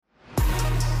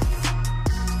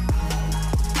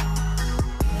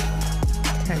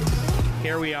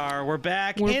here we are. We're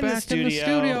back We're in back the studio. in the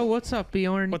studio. What's up,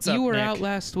 Bjorn? What's you up, were Nick? out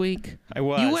last week. I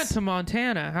was. You went to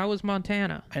Montana. How was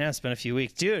Montana? I know it's been a few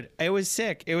weeks, dude. It was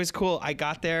sick. It was cool. I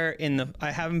got there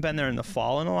I haven't been there in the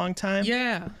fall in a long time.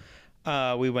 Yeah.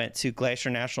 We went to Glacier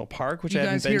National Park, which You I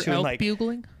haven't guys been hear to in elk like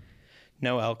bugling?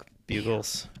 no elk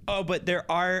bugles. Oh, but there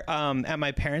are at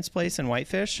my parents' place in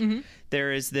Whitefish. Mm-hmm.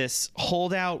 There is this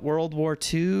holdout World War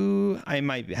II. I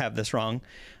might have this wrong.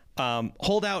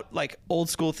 Holdout like old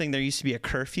school thing. There used to be a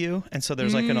curfew, and so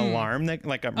there's like an alarm that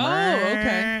like a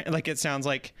okay. like it sounds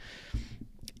like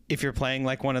if you're playing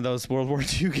like one of those World War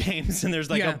II games and there's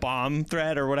like Yeah. a bomb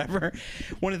threat or whatever.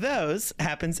 One of those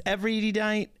happens every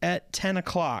night at 10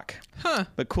 o'clock. Huh.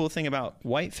 The cool thing about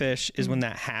Whitefish is when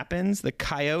that happens, the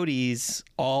coyotes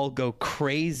all go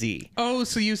crazy. Oh,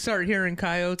 so you start hearing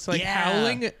coyotes like Yeah.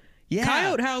 howling? Yeah.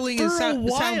 Coyote howling For a sounds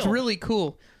while. really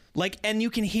cool. Like, and you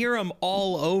can hear them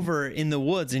all over in the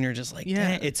woods, and you're just like, Yeah.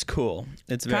 yeah, it's cool.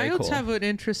 It's very Coyotes cool. have an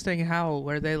interesting howl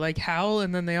where they like howl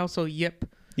and then they also yip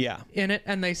Yeah. in it,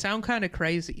 and they sound kind of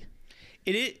crazy.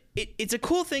 It's a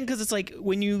cool thing because it's like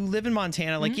when you live in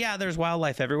Montana, like, yeah, there's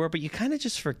wildlife everywhere, but you kind of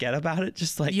just forget about it,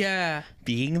 just like Yeah.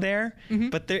 being there.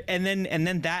 But there, and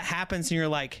then that happens, and you're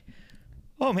like,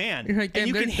 oh man, You're like, and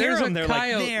you "Damn, can hear there's them. a They're like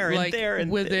coyote, there and like, there and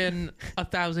within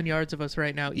 1,000 yards of us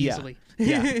right now, Yeah. easily.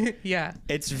 Yeah. Yeah.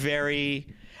 It's very.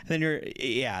 And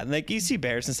then like you see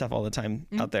bears and stuff all the time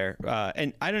out there,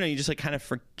 and I don't know, you just like kind of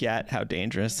forget how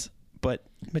dangerous but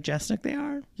majestic they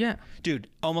are. Yeah. Dude,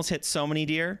 almost hit so many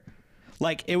deer.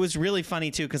 Like, it was really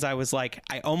funny too, because I was like,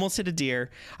 I almost hit a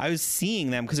deer. I was seeing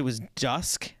them because it was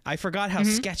dusk. I forgot how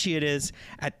sketchy it is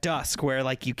at dusk, where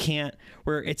like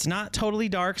where it's not totally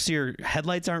dark, so your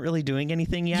headlights aren't really doing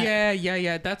anything yet.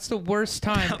 Yeah. That's the worst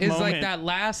time. That Is moment. like that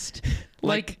last,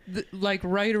 like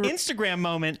right around Instagram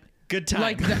moment, good time.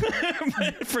 Like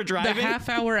for the driving. half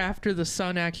hour after the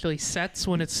sun actually sets,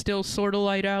 when it's still sort of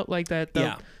light out, like that. The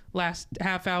Yeah. last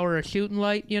half hour of shooting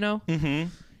light, you know. Mm-hmm.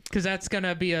 Because that's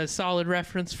gonna be a solid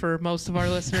reference for most of our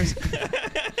listeners.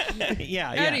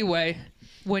 yeah. Anyway,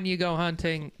 when you go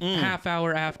hunting, half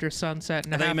hour after sunset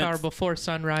and I a thought you half meant hour before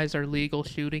sunrise are legal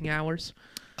shooting hours.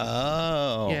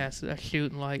 Oh. Yes, a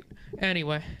shooting light.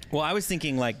 Anyway, Well, I was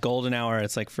thinking like golden hour.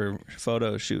 It's like for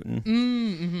photo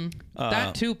shooting.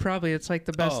 that too probably. It's like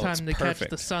the best oh, time it's to catch perfect.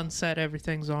 the sunset.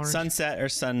 Everything's orange. Sunset or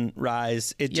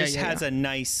sunrise. It Yeah, just yeah, has yeah. a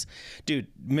nice, dude.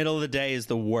 Middle of the day is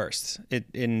the worst.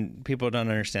 And people don't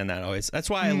understand that always.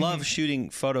 That's why I love shooting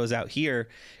photos out here,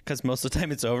 because most of the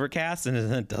time it's overcast and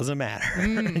it doesn't matter.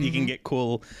 You can get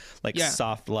cool, like Yeah.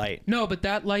 soft light, No, but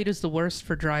that light is the worst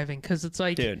for driving because it's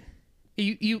like dude.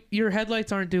 your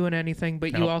headlights aren't doing anything,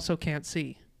 but you Nope. also can't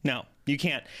see. No, you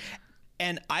can't.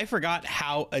 And I forgot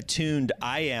how attuned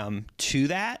I am to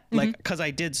that. Like, because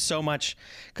I did so much.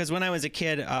 Because when I was a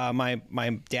kid,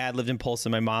 my dad lived in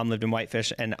Polson, my mom lived in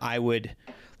Whitefish, and I would,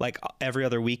 like, every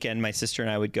other weekend, my sister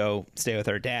and I would go stay with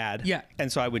our dad. Yeah.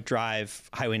 And so I would drive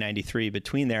Highway 93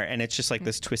 between there, and it's just like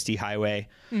this twisty highway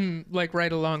Like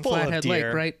right along full Flathead of Lake,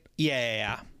 deer. right?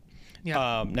 Yeah.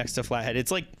 Yeah. Next to Flathead. It's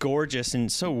like gorgeous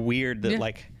and so weird that Yeah.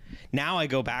 like now I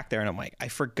go back there and I'm like, I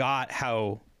forgot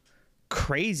how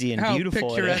crazy and How beautiful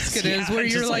picturesque it is, Yeah, where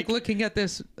you're just like looking at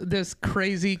this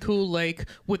crazy cool lake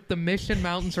with the Mission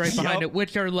Mountains right behind Yup. it,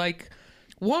 which are like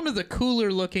one of the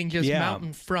cooler looking just Yeah.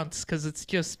 mountain fronts because it's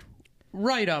just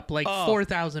right up like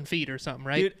 4,000 feet or something,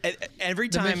 right? Dude, every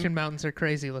the time Mission Mountains are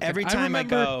crazy looking. every time I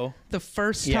remember go- the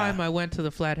first Yeah. time I went to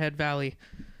the Flathead Valley,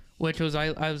 which was I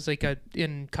was like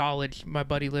in college. My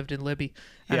buddy lived in Libby,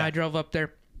 and Yeah. I drove up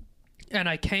there. And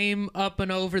I came up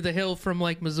and over the hill from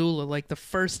like Missoula. Like the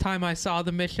first time I saw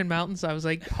the Mission Mountains, I was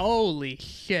like, holy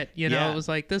shit. You know, Yeah. it was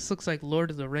like, this looks like Lord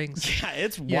of the Rings. yeah,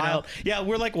 it's know? wild. Yeah,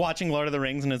 we're like watching Lord of the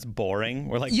Rings and it's boring.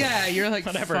 We're like, Yeah, you're like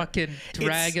whatever. fucking It's-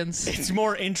 dragons. It's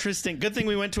more interesting. Good thing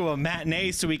we went to a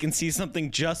matinee so we can see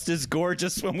something just as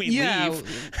gorgeous when we Yeah.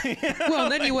 leave. Well,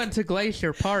 then you went to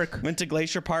Glacier Park. Went to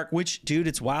Glacier Park, which, dude,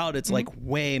 it's wild. It's like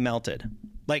way melted.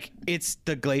 Like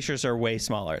the glaciers are way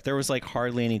smaller. There was like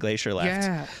hardly any glacier left.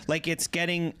 Yeah. Like I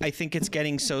think it's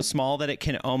getting so small that it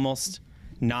can almost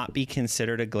not be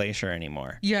considered a glacier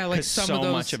anymore. Yeah, like 'Cause some so of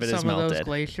those much of it is some of those melted.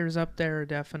 glaciers up there are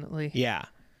definitely. Yeah.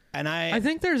 And I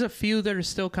think there's a few that are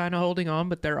still kind of holding on,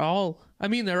 but they're all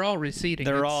receding.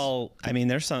 they're It's- all, I mean,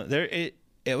 there's some, it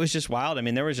was just wild. I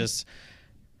mean, there was just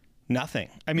nothing.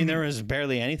 I mean, there was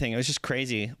barely anything. It was just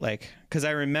crazy. Like, cause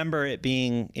I remember it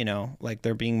being, you know, like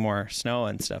there being more snow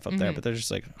and stuff up there, but there's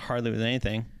just like hardly was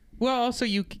anything. Well, also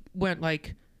you went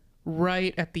like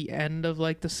right at the end of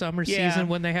like the summer Yeah. season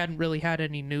when they hadn't really had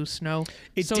any new snow.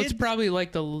 So it's did- probably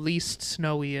like the least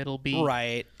snowy it'll be.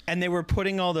 Right. And they were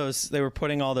putting all those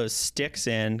sticks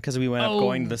in because we went up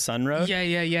going to the Sun Road.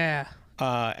 Yeah.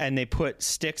 And they put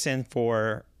sticks in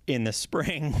in the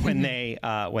spring when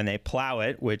they plow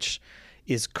it, which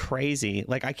is crazy.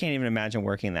 Like I can't even imagine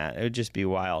working that. It would just be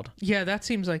wild. Yeah, that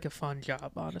seems like a fun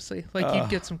job, honestly. Like you'd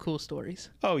get some cool stories.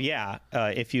 Oh yeah,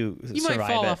 if you You survive might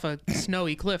fall it. off a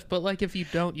snowy cliff, but like if you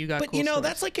don't, you got But cool you know, stories.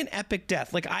 that's like an epic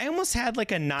death. Like I almost had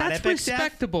like a not That's epic death.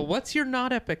 respectable. What's your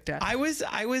not epic death? I was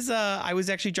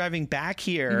actually driving back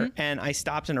here and I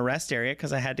stopped in a rest area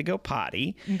because I had to go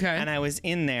potty. Okay. And I was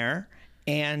in there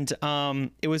and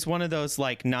it was one of those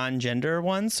like non-gender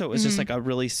ones, so it was just like a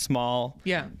really small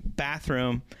Yeah.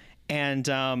 bathroom. And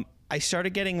I started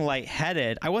getting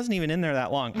lightheaded. I wasn't even in there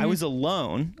that long. I was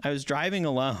alone. I was driving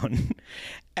alone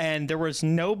and there was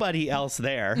nobody else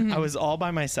there. I was all by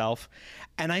myself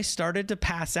and I started to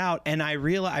pass out and I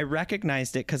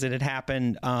recognized it because it had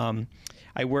happened.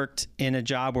 I worked in a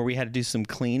job where we had to do some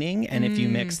cleaning. And if you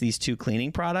mix these two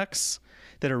cleaning products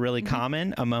that are really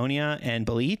common, ammonia and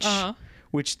bleach,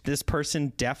 which this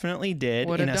person definitely did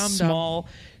What in a a dum-dum. small,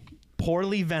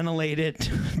 poorly ventilated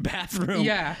bathroom.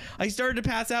 Yeah. I started to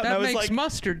pass out and That I was makes like,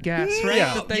 mustard gas, right?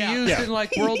 Yeah. That they Yeah. used Yeah. in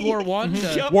like World War One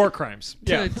to, Yep. War crimes.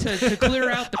 Yeah. to clear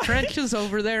out the trenches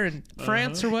over there in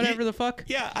France or whatever the fuck.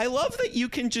 yeah, I love that you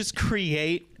can just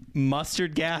create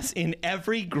mustard gas in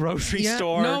every grocery Yeah.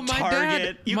 store, No, my Target.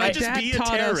 dad- You my can just dad be a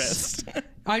taught us- terrorist.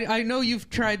 I know you've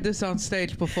tried this on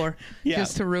stage before, Yeah.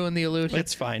 just to ruin the illusion.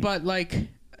 It's fine. But like,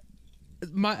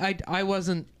 I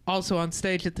wasn't also on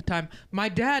stage at the time. My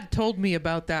dad told me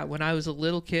about that when I was a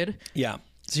little kid. Yeah.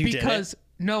 So you Because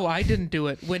no, I didn't do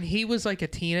it. When he was like a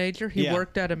teenager, he Yeah.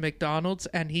 worked at a McDonald's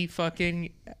and he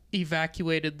fucking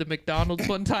evacuated the McDonald's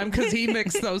one time because he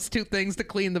mixed those two things to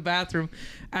clean the bathroom.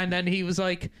 And then he was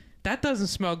like, that doesn't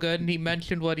smell good. And he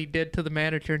mentioned what he did to the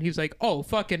manager and he was like, oh,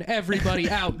 fucking everybody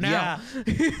out now.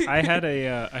 I had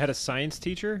a science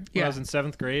teacher when I was in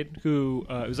 7th grade who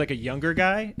it was like a younger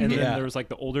guy, and then Yeah. there was like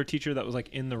the older teacher that was like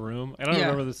in the room. I don't Yeah.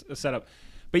 remember this setup,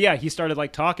 but yeah, he started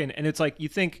like talking, and it's like you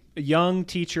think a young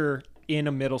teacher in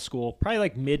a middle school, probably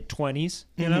like mid-20s,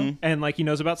 you know, and like he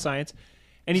knows about science.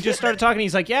 And he just started talking.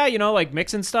 He's like, yeah, you know, like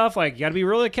mixing stuff, like you got to be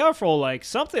really careful. Like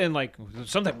something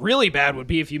really bad would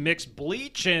be if you mix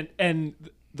bleach. And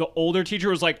the older teacher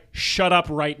was like, shut up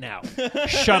right now.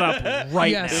 Shut up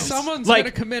right Yeah, now. someone's like,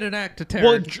 gonna commit an act of terror.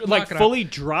 well, Knock like it fully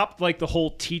dropped like the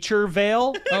whole teacher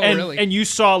veil. Oh, and, really? And you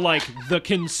saw like the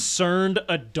concerned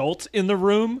adult in the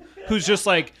room who's just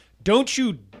like, don't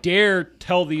you dare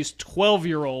tell these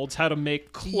 12-year-olds how to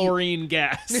make chlorine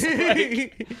gas.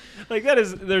 Like that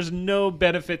is, there's no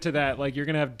benefit to that. Like you're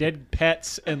gonna have dead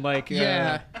pets and like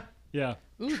Yeah. yeah,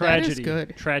 Ooh, that is tragedy,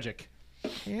 good. tragic.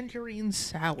 Tangerine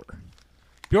sour.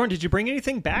 Bjorn, did you bring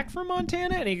anything back from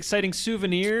Montana? Any exciting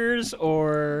souvenirs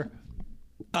or?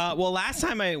 well, last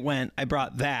time I went, I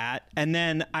brought that, and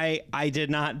then I did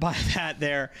not buy that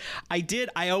there.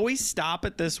 I always stop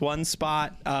at this one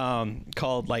spot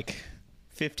called like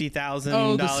 $50,000.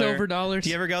 Oh, the silver dollars. Do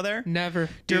you ever go there? Never.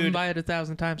 Dude. Driven by it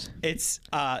 1,000 times. It's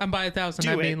And by 1,000, do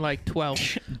I it. mean like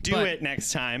 12. do But- it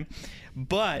next time.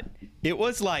 But it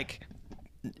was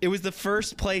the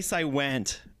first place I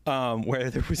went where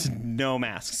there was no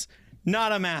masks.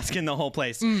 Not a mask in the whole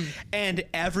place. And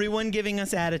everyone giving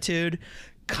us attitude,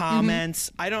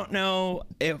 comments. I don't know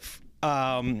if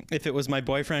it was my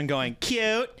boyfriend going,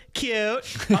 cute, oh,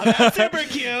 that's super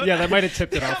cute. Yeah, that might have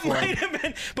tipped it off That for him. might have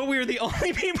been, but we were the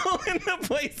only people in the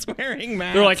place wearing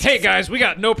masks. They're like, hey guys, we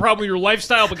got no problem with your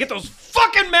lifestyle, but get those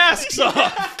fucking masks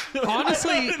off.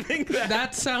 Honestly, think that.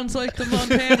 that sounds like the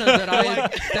Montana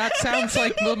that sounds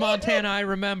like the Montana I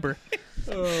remember.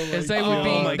 As they would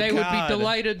Oh my be God.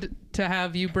 delighted to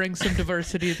have you bring some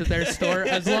diversity to their store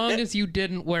as long as you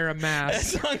didn't wear a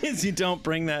mask. As long as you don't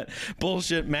bring that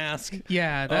bullshit mask.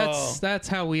 Yeah, that's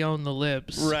how we own the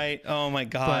libs. Right. Oh my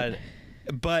god.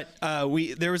 But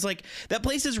there was like, that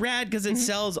place is rad because it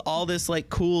sells all this like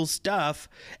cool stuff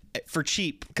for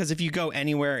cheap. Because if you go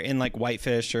anywhere in like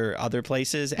Whitefish or other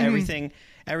places,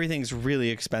 everything's really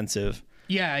expensive.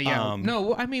 Yeah.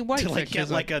 No, I mean Whitefish like get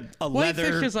is like a Whitefish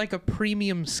leather. is like a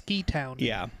premium ski town.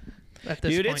 Yeah. At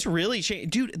this Dude, point. it's really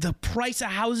dude, the price of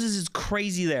houses is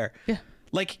crazy there. Yeah.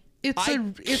 Like It's I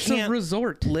a can't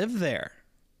resort. live there.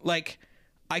 Like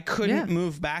I couldn't Yeah.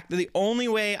 move back. The only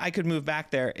way I could move back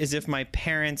there is if my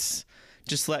parents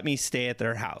just let me stay at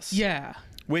their house. Yeah.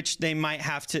 Which they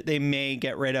may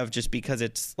get rid of just because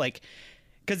it's like,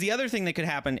 because the other thing that could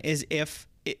happen is if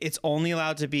it's only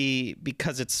allowed to be,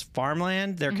 because it's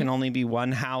farmland, there can only be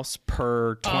one house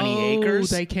per 20 acres.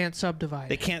 They can't subdivide.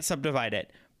 They can't subdivide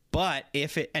it. But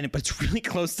but it's really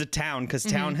close to town, because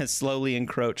town has slowly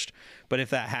encroached. But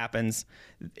if that happens,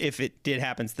 if it did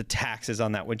happens, the taxes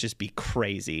on that would just be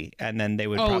crazy, and then they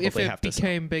would probably if it have to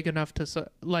became big enough to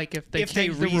like if they If they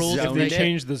changed the rules, rezoned If they it.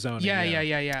 changed the zoning. yeah.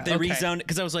 They Okay. rezoned it,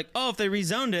 because I was like, oh, if they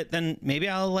rezoned it, then maybe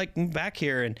I'll like move back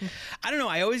here. And I don't know,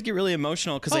 I always get really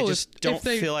emotional because I Oh, just if don't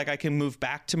they- feel like I can move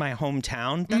back to my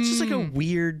hometown. That's just like a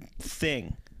weird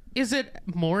thing. Is it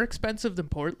more expensive than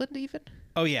Portland even?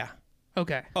 Oh yeah.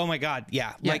 Okay. Oh my God.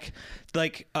 Yeah. Yeah.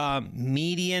 Like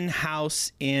median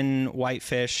house in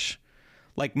Whitefish.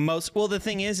 Like the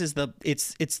thing is it's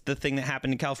the thing that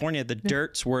happened in California. The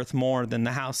dirt's worth more than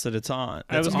the house that it's on.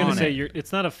 I was going going to to say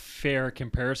it's not a fair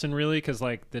comparison, really, because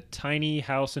like the tiny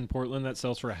house in Portland that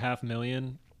sells for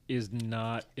 $500,000 is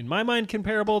not, in my mind,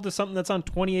 comparable to something that's on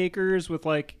 20 acres with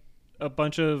like a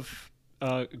bunch of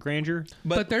grandeur.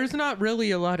 But there's not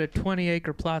really a lot of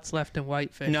 20-acre plots left in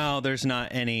Whitefish. No, there's not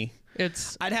any.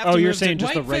 It's I'd have Oh, to you're move saying to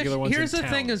just the Whitefish. regular ones Here's in the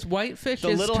town. thing: is Whitefish the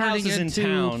is little turning houses in into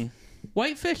town.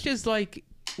 Whitefish is like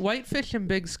Whitefish and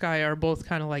Big Sky are both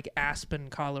kind of like Aspen,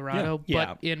 Colorado, Yeah.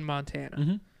 but in Montana.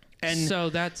 Mm-hmm. And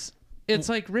so it's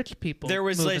like rich people. there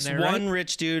was moving this there, one right?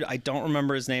 rich dude. I don't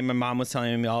remember his name. My mom was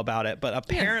telling me all about it. But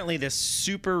apparently, this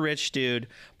super rich dude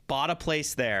bought a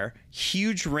place there,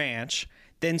 huge ranch,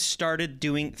 then started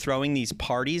throwing these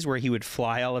parties where he would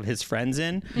fly all of his friends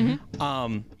in.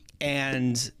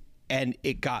 And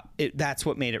that's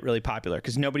what made it really popular,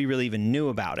 because nobody really even knew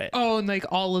about it. Oh, and like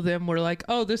all of them were like,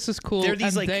 "Oh, this is cool," They're these,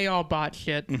 and like- they all bought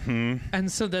shit.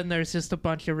 And so then there's just a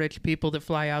bunch of rich people that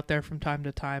fly out there from time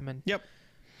to time, and Yep.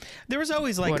 There was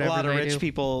always like Whatever a lot of they rich do.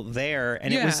 people there,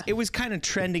 and Yeah. it was kind of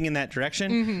trending in that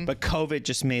direction. But COVID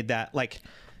just made that like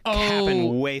Oh.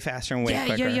 happen way faster and way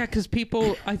quicker. yeah. Because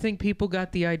I think people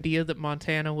got the idea that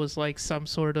Montana was like some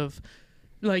sort of.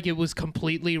 Like it was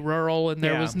completely rural and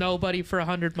there Yeah. was nobody for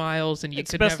 100 miles and you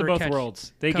It's could best never of both catch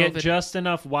worlds. They get COVID. just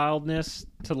enough wildness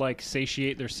to like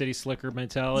satiate their city slicker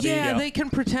mentality. Yeah, they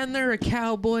can pretend they're a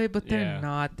cowboy, but they're Yeah.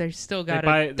 not. They still got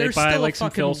buy- They're they buy, still like, a some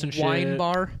fucking Filson wine shit.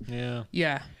 bar. Yeah.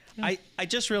 Yeah. I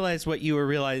just realized what you were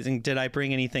realizing. Did I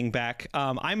bring anything back?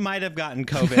 I might have gotten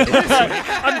COVID.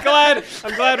 I'm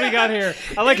glad we got here.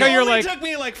 I like how It you're only like took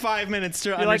me like 5 minutes to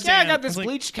you're like, yeah, I understand. got this was like,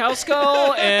 bleached cow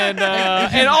skull, and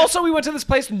also we went to this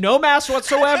place, no mask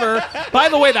whatsoever. By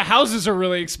the way, the houses are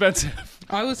really expensive.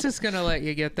 I was just gonna let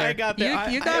you get there. I got there.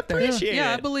 You I got there. appreciate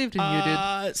Yeah, it. I believed in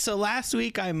you, dude. So last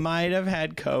week I might have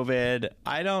had COVID.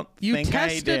 I don't You think I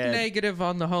tested did. negative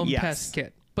on the home Yes. test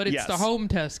kit, but it's the Yes. home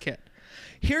test kit.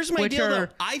 Here's my Which deal, are- though.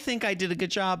 I think I did a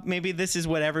good job. Maybe this is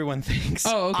what everyone thinks.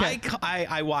 Oh, okay.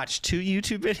 I watched 2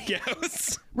 YouTube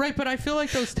videos, Right, but I feel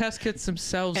like those test kits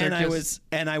themselves and are just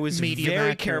I was medium very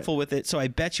accurate. careful with it. So I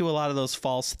bet you a lot of those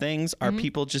false things are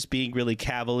people just being really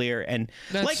cavalier and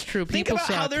That's like true. think People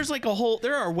about how suck. there's like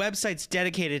there are websites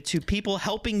dedicated to people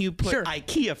helping you put Sure.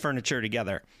 IKEA furniture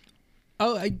together.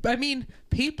 Oh, I mean,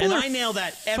 people And are I nail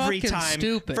that every fucking time.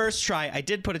 Stupid. First try, I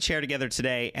did put a chair together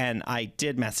today, and I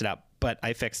did mess it up, but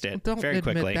I fixed it Don't very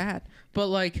admit quickly. that. But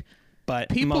like, But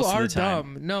people most are of the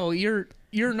time, dumb. No, you're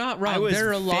not wrong. I was There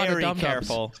are a lot of very dumb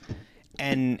careful,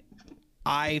 and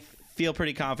I feel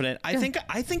pretty confident. I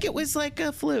think it was like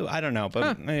a flu. I don't know,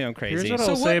 but crazy. Here's what So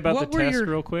I'll say about what the were test your-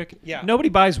 real quick. Yeah. Nobody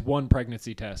buys one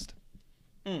pregnancy test.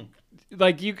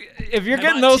 Like if you're I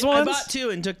getting bought those two- ones. I bought 2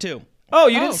 and took 2. Oh,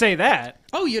 you Oh. didn't say that.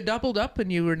 Oh, you doubled up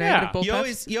and you were negative Yeah. both You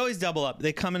times? always double up.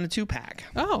 They come in a 2-pack.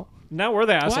 Oh. Now we're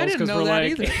the assholes Well, I didn't because know we're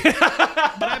that like,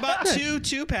 either. But I bought 2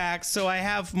 2-packs, so I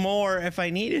have more if I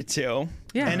needed to.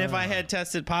 Yeah. And if I had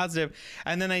tested positive,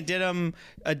 and then I did them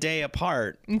a day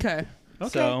apart. Okay.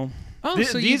 So Oh,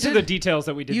 so these you are the details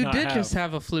that we did you not did have. just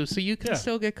have a flu, so you can Yeah.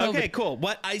 still get COVID. okay, cool.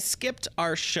 What I skipped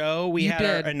our show. We You had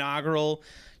did. our inaugural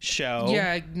show.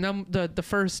 Yeah, the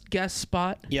first guest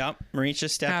spot. Yep. Marisha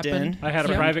stepped Happened. I had a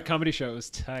Yep. private comedy show. It was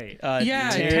tight. in. Yeah,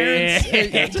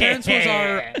 Terry- Terrence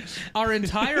was our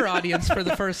entire audience for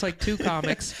the first like 2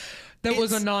 comics. That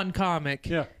was a It's- non-comic.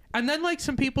 Yeah. And then like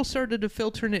some people started to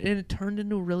filter it in. It turned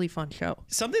into a really fun show.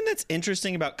 Something that's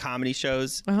interesting about comedy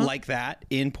shows like that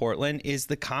in Portland is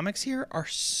the comics here are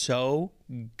so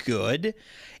good.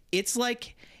 It's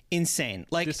like insane.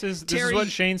 Like This is Terry, what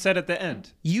Shane said at the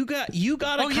end. you got a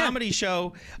Oh, yeah. comedy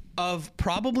show of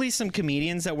probably some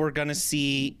comedians that we're gonna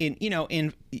see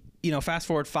in fast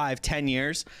forward 5-10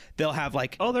 years, they'll have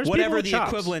like Oh, there's whatever people the with chops.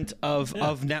 equivalent of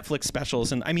Netflix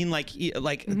specials. And I mean like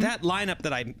Mm-hmm. that lineup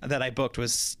that I booked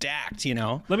was stacked,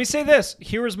 Let me say this.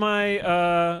 Here was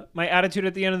my my attitude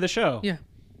at the end of the show. Yeah.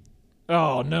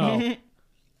 Oh no.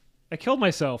 I killed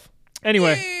myself.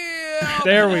 Anyway, Yeah,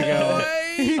 there we go.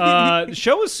 boy. The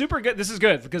show was super good. This is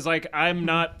good because like I'm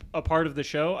not a part of the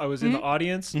show. I was in the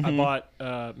audience. I bought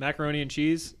macaroni and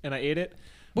cheese and I ate it.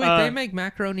 Wait, they make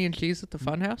macaroni and cheese at the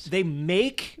Funhouse? They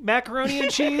make macaroni and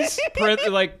cheese,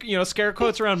 like scare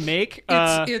quotes around make.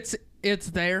 It's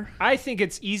there. I think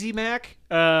it's Easy Mac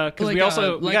because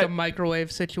Like we got a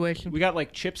microwave situation. we got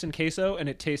like chips and queso and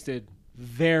it tasted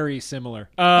very similar.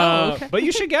 Okay. But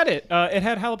you should get it. It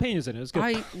had jalapenos in it. It was good.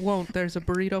 I won't. There's a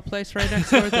burrito place right next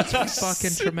door that's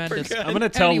fucking tremendous. good. I'm gonna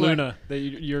tell Anyway. Luna that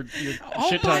you're Oh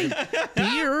shit talking. my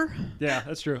beer. Yeah,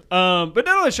 that's true. But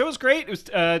no, the show was great. It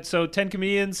was so 10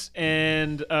 comedians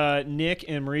and Nick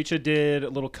and Maricha did a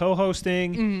little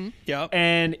co-hosting, Yep.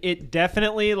 and it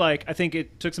definitely like I think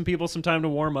it took some people some time to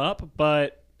warm up,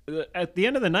 but at the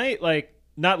end of the night, like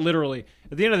not literally,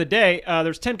 at the end of the day,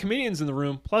 there's 10 comedians in the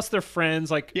room plus their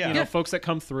friends, like Yeah. folks that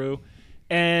come through,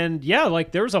 and yeah,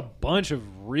 like there was a bunch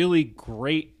of really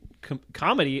great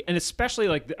comedy, and especially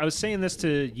like I was saying this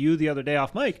to you the other day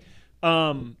off mic.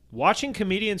 Watching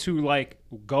comedians who like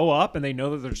go up and they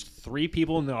know that there's 3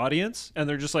 people in the audience and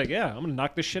they're just like, yeah, I'm gonna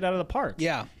knock this shit out of the park.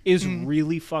 Yeah. is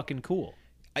really fucking cool.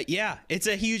 Yeah, it's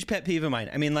a huge pet peeve of mine.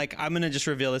 I mean, like, I'm going to just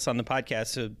reveal this on the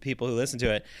podcast to people who listen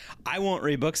to it. I won't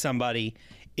rebook somebody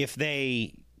if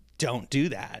they don't do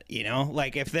that, you know?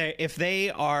 Like, if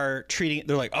they are treating,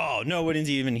 they're like, oh, nobody's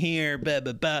even here, blah,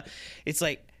 blah, blah. It's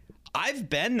like, I've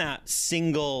been that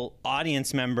single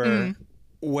audience member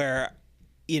where,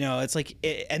 you know, it's like,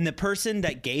 and the person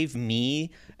that gave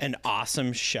me an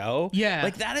awesome show, Yeah.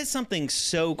 like that is something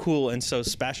so cool and so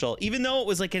special, even though it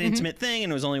was like an intimate thing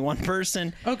and it was only one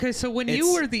person. Okay, so when you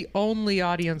It's- were the only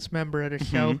audience member at a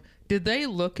show, did they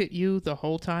look at you the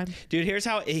whole time? Dude, here's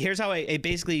how it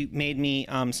basically made me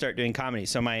start doing comedy.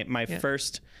 So my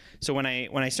first, so when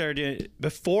I started doing,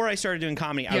 before I started doing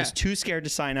comedy, I was too scared to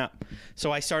sign up.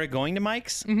 So I started going to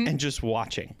mics and just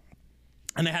watching.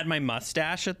 And I had my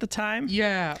mustache at the time.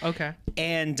 Yeah. Okay.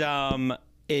 And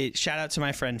shout out to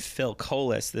my friend Phil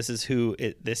Colas. This is who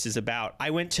this is about. I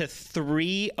went to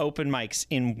 3 open mics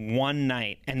in one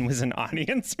night and was an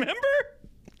audience member.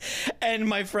 And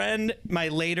my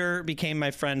later became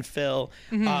my friend Phil,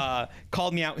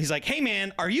 called me out. He's like, hey,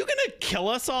 man, are you going to kill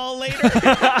us all later? Because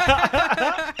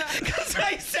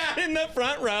I sat in the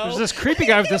front row. There's this creepy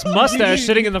guy with this mustache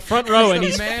sitting in the front row, and The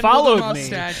he's man followed with a me.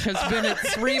 mustache has been at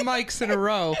 3 mics in a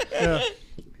row. Yeah.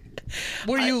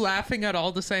 Were you laughing at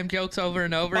all the same jokes over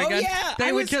and over again? yeah, They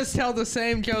I would was- just tell the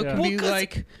same joke Yeah. and Well, be 'cause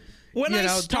like, when I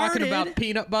talking started, about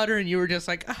peanut butter, and you were just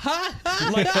like, ha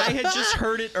ha. like I had just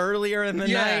heard it earlier in the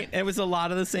Yeah. night. It was a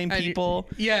lot of the same And- people.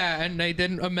 Yeah, and they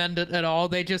didn't amend it at all.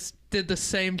 They just did the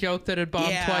same joke that had bombed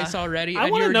Yeah. twice already. I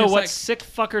and want you to were know just what like, sick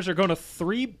fuckers are going to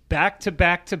 3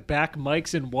 back-to-back-to-back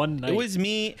mics in one night. It was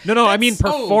me. no, I mean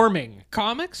That's- performing.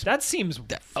 comics. That seems a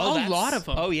that's- lot of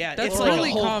them. Oh yeah, That's it's like really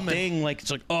a whole common. thing. Like it's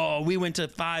like, oh, we went to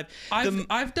 5.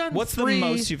 I've done. What's 3. the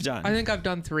most you've done? I think I've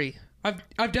done 3.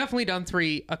 I've definitely done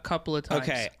 3 a couple of times.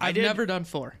 Okay, I've never done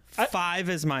 4. 5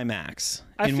 is my max.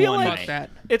 I in feel one like night. that.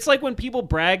 It's like when people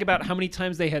brag about how many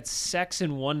times they had sex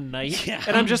in one night, Yeah.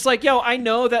 and I'm just like, yo, I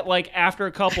know that like after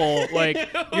a couple, like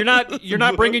you're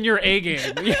not bringing your A game.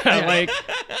 Yeah, like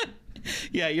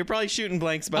Yeah, you're probably shooting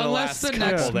blanks by Unless the the last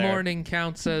couple next there. morning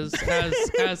counts as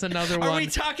another one. Are we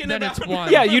talking then about- it's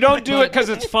 1. yeah, you don't do it because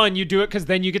it's fun. You do it because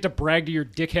then you get to brag to your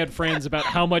dickhead friends about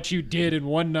how much you did in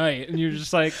one night, and you're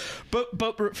just like,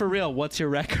 But for real, what's your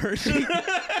record?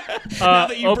 Now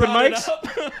that you open brought it mics? up,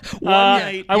 one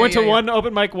night. I went yeah, to yeah. one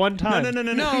open mic one time.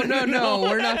 No,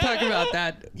 we're not talking about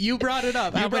that. You brought it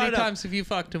up. How brought many it up. times have you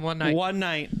fucked in one night? One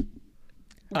night.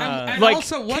 And like,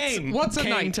 also, came what's a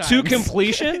night? time. To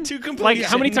completion? To completion. Like,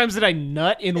 how many times did I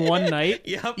nut in one night?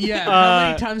 Yep. Yeah, how Uh,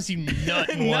 many times you nut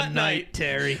in Nut one night. night,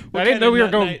 Terry? I didn't know we were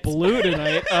nut going nights. blue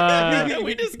tonight.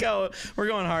 We're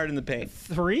going hard in the paint.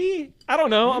 3? I don't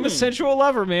know. I'm a sensual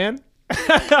lover, man.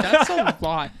 That's a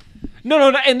lot. No,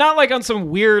 and not like on some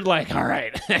weird, like, all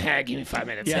right, give me 5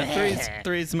 minutes. Yeah,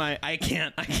 three's my. I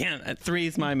can't. 3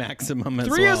 is my maximum as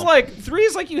Three well.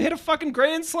 is like you hit a fucking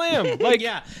grand slam. Like,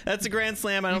 yeah, that's a grand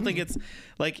slam. I don't think it's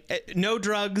like no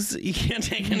drugs. You can't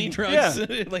take any drugs.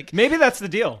 Yeah. like maybe that's the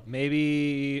deal.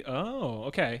 Maybe. Oh,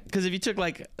 okay. because if you took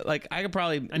like I could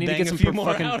probably I need to bang get a some few more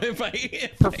fucking out if I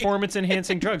Performance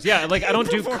enhancing drugs. Yeah, like I don't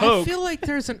do I coke. feel like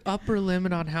there's an upper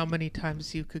limit on how many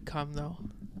times you could come, though.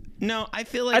 No, I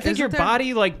feel like I think Isn't your there-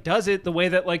 body like does it the way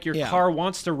that like your Yeah. car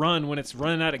wants to run when it's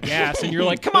running out of gas, and you're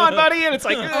like, "Come on, buddy!" And it's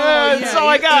like, that's yeah, all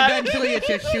I got. Eventually, it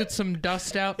just shoots some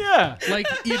dust out. Yeah. Like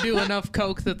you do enough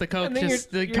coke that the coke And then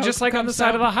just you're the coke just like on the comes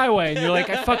side of out. the highway, and you're like,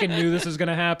 "I fucking knew this was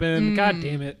gonna happen. God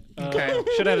damn it! Okay.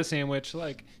 Should have had a sandwich."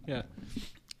 Like, yeah.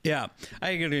 Yeah,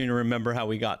 I don't even remember how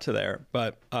we got to there,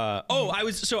 but I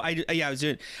wanted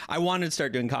to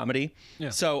start doing comedy,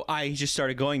 so I just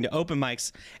started going to open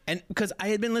mics, and because I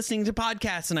had been listening to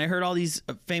podcasts and I heard all these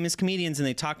famous comedians and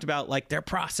they talked about like their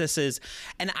processes,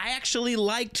 and I actually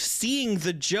liked seeing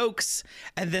the jokes,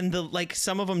 and then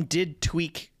some of them did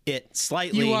tweak it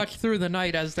slightly. You watched through the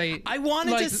night as they. I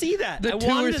wanted to see that. The I two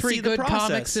wanted or to three see the good process.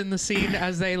 comics in the scene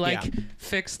as they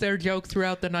fixed their joke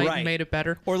throughout the night and made it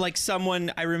better. Or like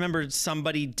I remember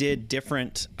somebody did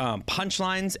different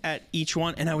punchlines at each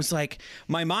one, and I was like,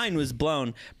 my mind was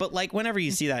blown. But like whenever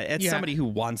you see that, it's somebody who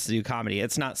wants to do comedy.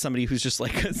 It's not somebody who's just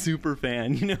like a super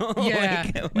fan, you know? Yeah.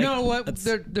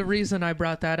 The reason I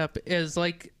brought that up is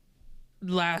like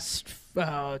last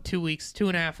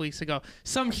 2.5 weeks ago,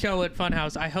 some show at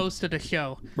Funhouse, I hosted a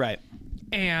show. Right.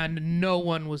 And no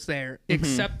one was there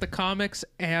except the comics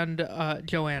and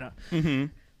Joanna. Mm-hmm.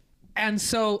 And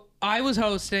so I was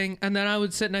hosting, and then I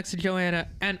would sit next to Joanna,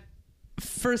 and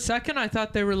for a second I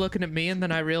thought they were looking at me, and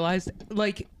then I realized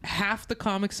like half the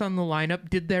comics on the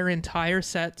lineup did their entire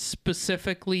set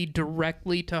specifically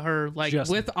directly to her, like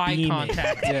just with eye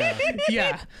contact.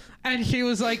 Yeah. And she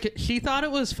was like, she thought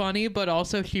it was funny, but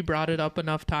also she brought it up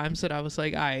enough times that I was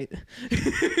like,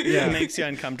 It makes you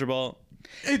uncomfortable.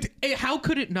 How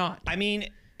could it not? I mean,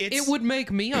 it would make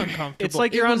me uncomfortable. It's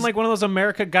like you're on like one of those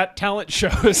America Got Talent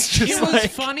shows. It was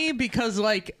funny because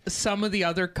like some of the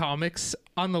other comics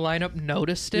on the lineup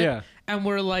noticed it and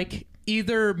were like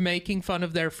either making fun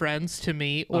of their friends to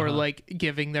me or like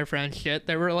giving their friends shit.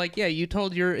 They were like, yeah, you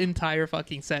told your entire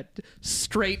fucking set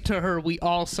straight to her. We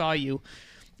all saw you.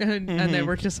 And they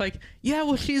were just like, yeah,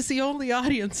 well, she's the only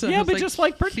audience. And yeah, but just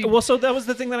like, so that was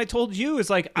the thing that I told you is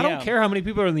like, I don't care how many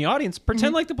people are in the audience.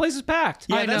 Pretend like the place is packed.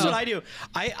 Yeah, that's what I do.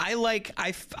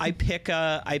 I pick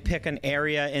an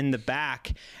area in the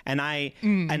back, and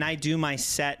I do my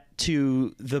set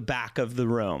to the back of the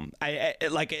room.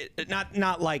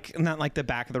 Not like the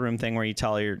back of the room thing where you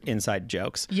tell your inside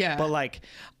jokes. Yeah, but like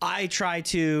I try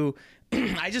to.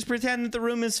 I just pretend that the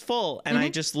room is full, and I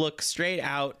just look straight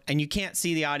out, and you can't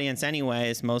see the audience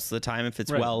anyways most of the time if it's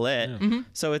well lit. Yeah.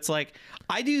 So it's like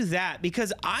I do that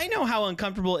because I know how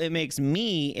uncomfortable it makes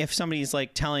me if somebody's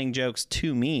like telling jokes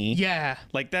to me. Yeah.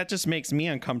 Like that just makes me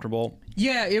uncomfortable.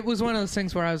 Yeah, it was one of those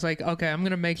things where I was like, okay, I'm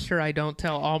going to make sure I don't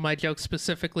tell all my jokes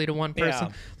specifically to one person.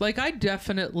 Yeah. Like I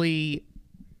definitely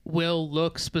will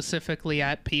look specifically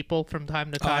at people from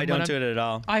time to time. I don't do it at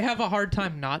all. I have a hard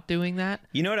time not doing that.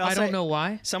 You know what else? I don't know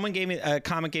why. A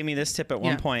comic gave me this tip at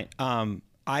one point.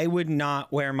 I would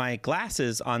not wear my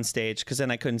glasses on stage because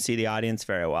then I couldn't see the audience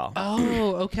very well.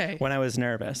 Oh, okay. When I was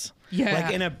nervous. Yeah.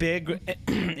 Like in a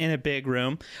big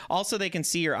room. Also, they can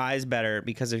see your eyes better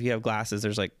because if you have glasses,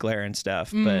 there's like glare and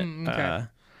stuff. But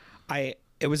okay.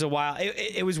 It was a while.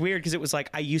 It was weird because it was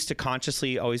like I used to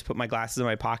consciously always put my glasses in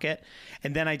my pocket,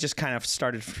 and then I just kind of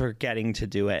started forgetting to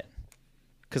do it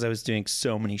because I was doing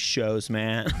so many shows,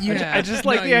 man. Yeah, I just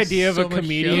like the idea of a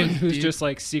comedian who's just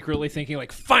like secretly thinking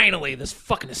like, finally, this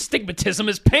fucking astigmatism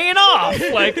is paying off.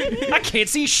 Like I can't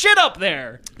see shit up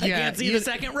there. I can't see the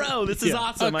second row. This is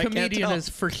awesome. A comedian has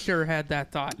for sure had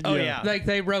that thought. Oh yeah. Like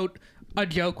they wrote a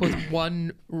joke with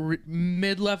one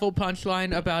mid-level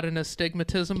punchline about an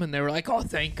astigmatism, and they were like, "Oh,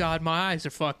 thank God, my eyes are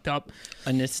fucked up."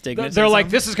 An astigmatism. They're like,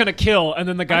 "This is gonna kill," and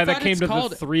then the guy that came to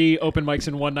the 3 open mics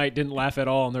in one night didn't laugh at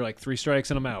all, and they're like, 3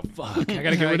 strikes and I'm out. Fuck, I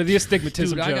gotta get rid of the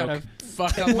astigmatism Dude, joke. I gotta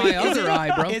fuck up my other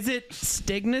eye, bro. Is it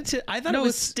stigmatism? I thought it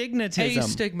was stigmatism.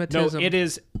 Astigmatism. No, it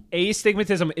is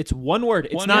astigmatism. It's one word.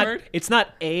 It's word? It's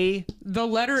not a. The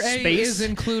letter A space? is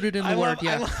included in the word.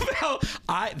 Yeah. I love how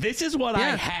this is what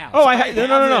I have. Oh,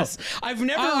 no. This. I've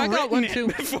never written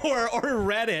it before or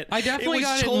read it. I definitely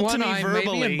got it in one eye,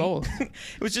 maybe in both.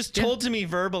 It was just told to me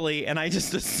verbally, and I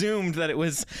just assumed that it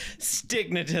was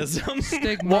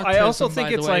stigmatism. Well, I also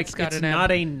think it's like it's not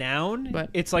a noun,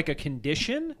 but it's like a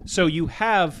condition. So you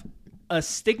have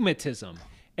astigmatism.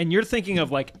 And you're thinking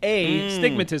of like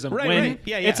stigmatism. Right, when right.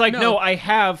 Yeah. It's like, no, I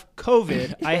have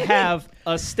COVID. I have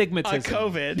astigmatism.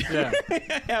 COVID. Yeah.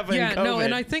 I have COVID. No,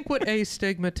 and I think what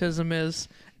astigmatism is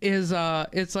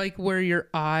it's like where your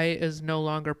eye is no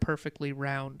longer perfectly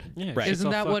round. Yeah, right. Isn't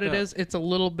that what it is? It's a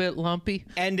little bit lumpy.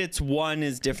 And one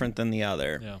is different than the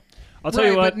other. Yeah. I'll tell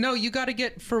you what. But no, you got to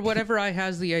get, for whatever eye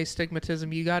has the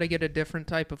astigmatism, you got to get a different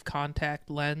type of contact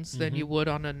lens than you would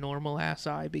on a normal ass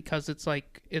eye, because it's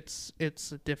like it's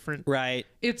a different. Right.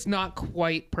 It's not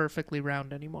quite perfectly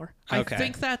round anymore. Okay. I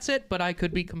think that's it, but I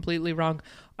could be completely wrong.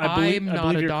 I I'm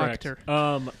not a doctor.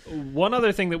 One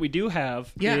other thing that we do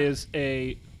have is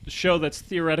a show that's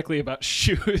theoretically about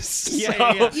shoes.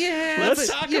 Yeah. Yeah, Let's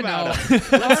talk about them.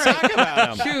 Let's talk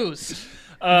about them. Shoes.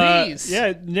 These.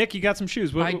 Yeah, Nick, you got some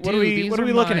shoes. I What do. are we These what are are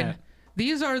we looking mine. at?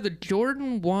 These are the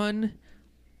Jordan 1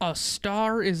 A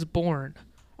Star is Born,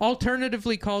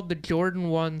 alternatively called the Jordan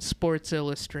 1 Sports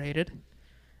Illustrated.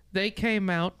 They came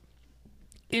out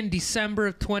in December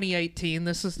of 2018.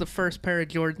 This is the first pair of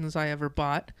Jordans I ever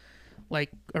bought,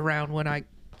 like around when I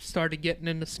started getting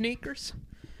into sneakers.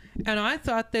 And I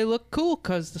thought they looked cool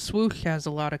because the swoosh has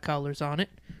a lot of colors on it.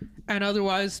 And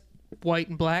otherwise, white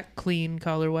and black, clean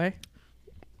colorway.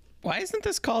 Why isn't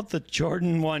this called the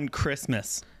Jordan 1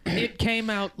 Christmas? It came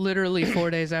out literally 4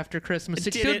 days after Christmas.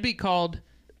 It Did should it? be called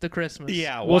the Christmas.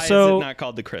 Yeah, Well, why so- is it not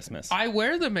called the Christmas? I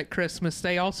wear them at Christmas.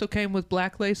 They also came with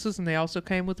black laces and they also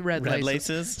came with red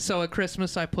laces? So at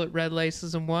Christmas, I put red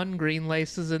laces in one, green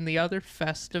laces in the other.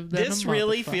 Festive than This a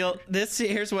really motherfucker.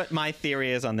 here's what my theory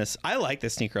is on this. I like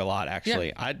this sneaker a lot,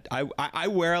 actually. I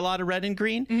wear a lot of red and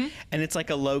green, and it's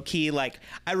like a low key, like,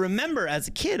 I remember as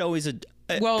a kid always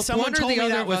Well, if someone one or told the me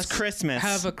other that of was us Christmas.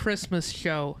 have a Christmas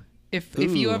show. If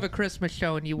you Ooh. have a Christmas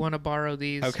show and you want to borrow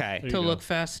these Okay. There you to go. look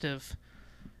festive,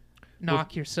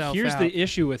 knock yourself Here's out. the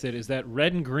issue with it is that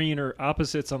red and green are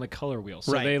opposites on the color wheel.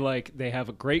 So Right. they have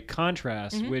a great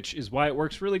contrast, Mm-hmm. which is why it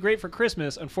works really great for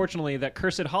Christmas. Unfortunately, that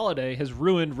cursed holiday has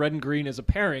ruined red and green as a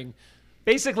pairing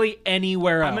basically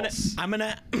anywhere else. I'm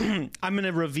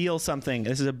gonna reveal something.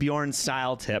 This is a Bjorn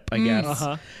style tip, I guess.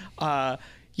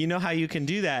 You know how you can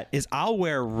do that is I'll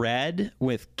wear red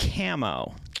with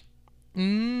camo.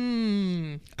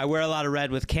 I wear a lot of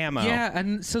red with camo. Yeah,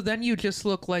 and so then you just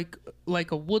look like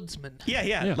a woodsman.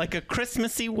 Yeah, like a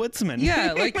Christmassy woodsman.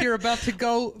 Yeah, like you're about to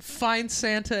go find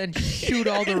Santa and shoot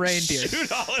all the reindeer.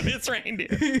 Shoot all of his reindeer.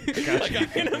 Like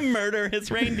I'm gonna murder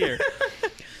his reindeer.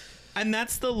 And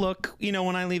that's the look. You know,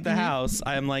 when I leave the house,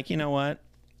 I'm like, you know what?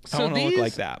 I So want to look these-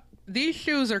 like that. These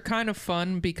shoes are kind of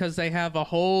fun because they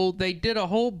did a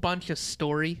whole bunch of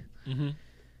story.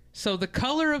 So the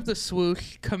color of the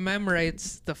swoosh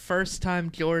commemorates the first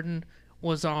time Jordan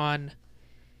was on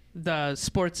the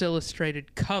Sports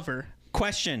Illustrated cover.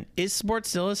 Question: is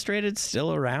Sports Illustrated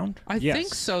still around? I Yes.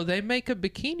 think so. They make a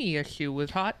bikini issue with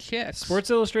hot chicks. Sports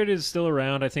Illustrated is still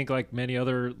around. I think like many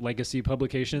other legacy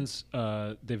publications,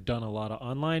 they've done a lot of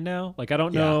online now. Like I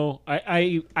don't know.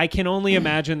 I can only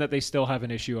imagine that they still have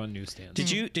an issue on newsstands.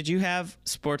 Did you have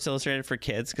Sports Illustrated for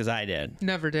kids? Because I did.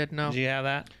 Never did, no. Did you have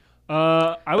that?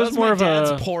 I was That more my of dad's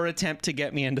a poor attempt to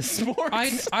get me into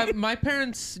sports. My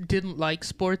parents didn't like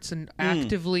sports and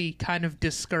actively kind of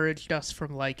discouraged us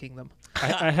from liking them.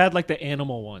 I had like the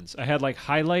animal ones. I had like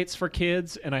highlights for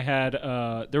kids, and I had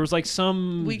there was like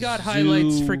some. We got zoo-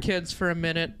 highlights for kids for a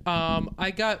minute.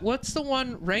 I got what's the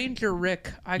one Ranger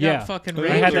Rick? I got Yeah. fucking I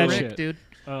Ranger had that Rick, shit. dude.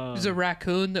 It was a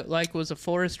raccoon that like was a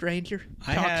forest ranger.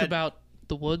 I Talks had- about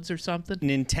the woods or something.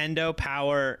 Nintendo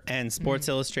Power and Sports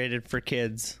Illustrated for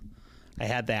kids. I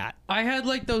had that. I had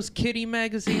like those kitty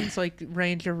magazines like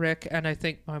Ranger Rick, and I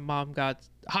think my mom got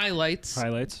highlights.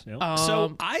 highlights. Yeah.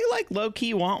 So I like low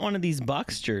key want one of these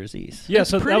Bucks jerseys. Yeah,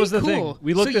 so that pretty was the cool. thing.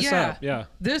 We looked So, this up. Yeah.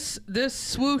 This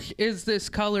swoosh is this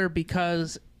color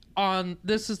because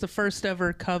this is the first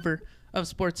ever cover of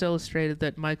Sports Illustrated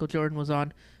that Michael Jordan was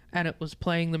on, and it was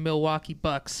playing the Milwaukee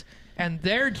Bucks. And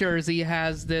their jersey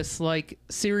has this like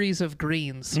series of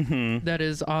greens that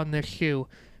is on this shoe.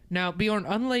 Now, Bjorn,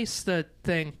 unlace the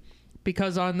thing,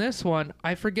 because on this one,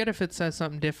 I forget if it says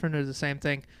something different or the same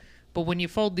thing, but when you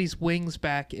fold these wings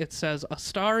back, it says A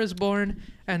Star is Born,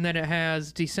 and then it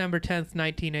has December 10th,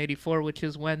 1984, which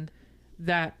is when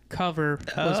that cover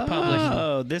was published.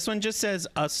 Oh, this one just says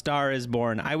A Star is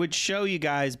Born. I would show you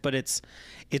guys, but it's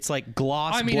like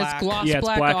gloss I mean, black it's gloss Yeah, it's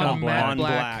black, black on, on matte on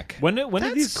black. When did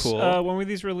That's these cool. when were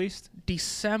these released?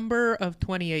 December of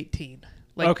 2018.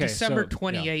 Like Okay, December so,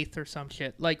 28th or some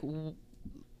shit. Like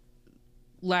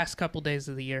last couple days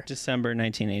of the year. December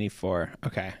 1984.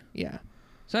 Okay. Yeah.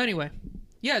 So anyway,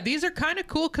 yeah, these are kind of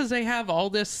cool because they have all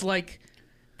this, like,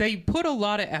 they put a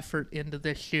lot of effort into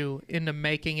this shoe, into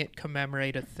making it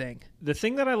commemorate a thing. The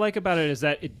thing that I like about it is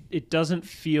that it doesn't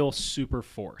feel super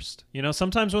forced. You know,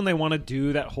 sometimes when they want to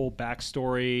do that whole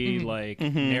backstory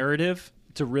narrative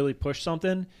to really push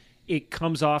something, it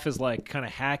comes off as like kind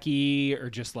of hacky or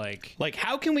just like Like,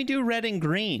 how can we do red and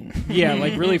green? yeah,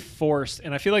 like really forced.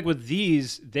 And I feel like with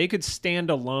these, they could stand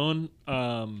alone.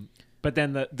 But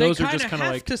then those they are just kind of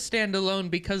have like to stand alone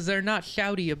because they're not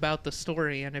shouty about the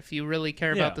story, and if you really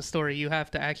care Yeah. about the story, you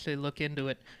have to actually look into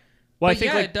it. well, But I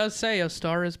think yeah, like, it does say A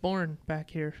Star is Born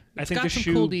back here. I It's think got the some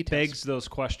shoe cool details. begs those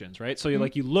questions, right? So you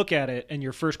like you look at it and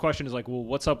your first question is like, well,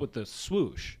 what's up with the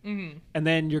swoosh? Mm-hmm. And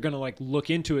then you're gonna like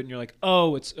look into it and you're like,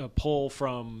 oh, it's a pull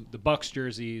from the Bucks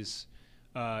jerseys.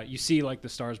 You see like the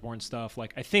Stars Born stuff.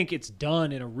 Like I think it's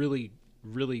done in a really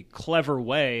really clever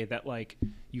way that like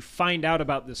you find out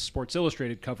about this Sports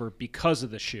Illustrated cover because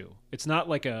of the shoe. It's not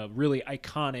like a really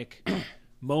iconic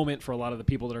moment for a lot of the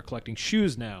people that are collecting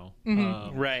shoes now.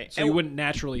 Right. So you wouldn't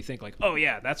naturally think like, oh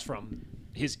yeah, that's from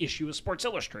his issue of Sports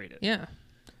Illustrated. Yeah.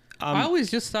 I always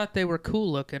just thought they were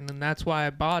cool looking, and that's why I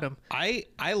bought them. I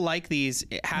like these.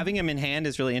 Having them in hand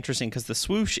is really interesting because the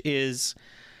swoosh is,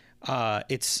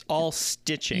 it's all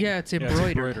stitching. Yeah, it's Yeah, it's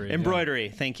embroidered. yeah. Embroidery,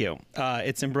 thank you.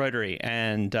 It's embroidery,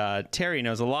 and Terry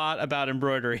knows a lot about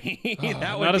embroidery.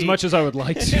 That would Not as be- much as I would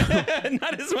like to.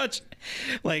 not as much.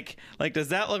 Like, does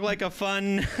that look like a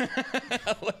fun,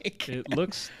 like It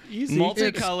looks easy.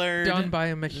 multicolored? Done by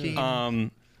a machine.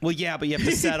 Well, yeah, but you have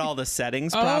to set all the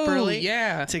settings Oh, properly.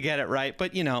 yeah. To get it right,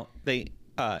 but they.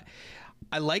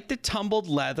 I like the tumbled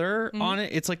leather on it.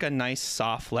 It's like a nice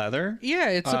soft leather, Yeah,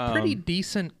 it's a pretty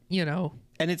decent,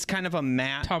 and it's kind of a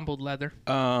matte. tumbled leather.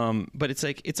 But it's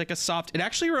like a soft. It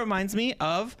actually reminds me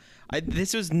of.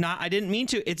 This was not. I didn't mean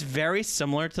to. It's very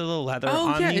similar to the leather Oh,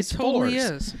 on yeah, these it totally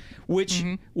fours, is. which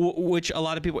which a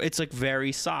lot of people. It's like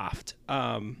very soft.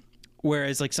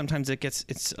 Whereas like sometimes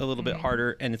it's a little bit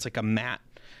harder and it's like a matte.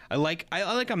 I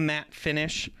like a matte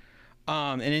finish.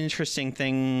 An interesting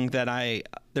thing that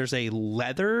there's a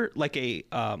leather like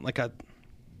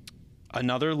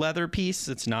another leather piece.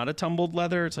 It's not a tumbled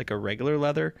leather. It's like a regular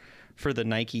leather for the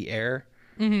Nike Air,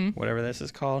 whatever this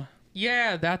is called.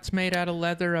 Yeah, that's made out of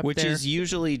leather up Which there. is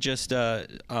usually just a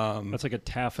That's like a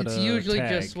taffeta. It's usually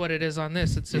tag. just what it is on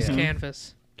this. It's just Yeah.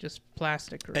 canvas, just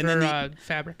plastic or, And then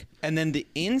fabric. and then the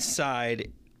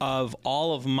inside of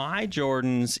all of my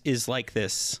Jordans is like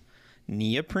this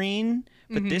neoprene,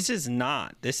 but this is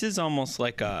not. This is almost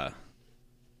like I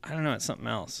don't know, it's something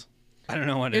else. I don't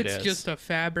know what it is. It's just a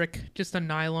fabric, just a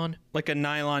nylon. Like a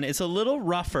nylon. It's a little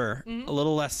rougher, a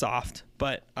little less soft,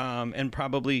 but and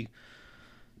probably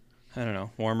I don't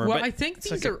know, warmer. Well, but I think it's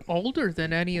these like are older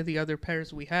than any of the other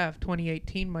pairs we have.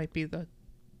 2018 might be the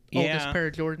oldest pair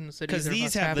of Jordans that because either of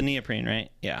these us have the neoprene, right?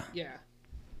 Yeah. Yeah.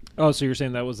 Oh, so you're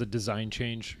saying that was a design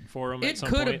change for him? It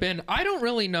could have been. I don't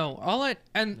really know.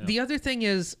 The other thing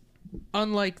is,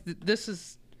 unlike this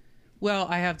is, well,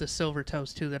 I have the silver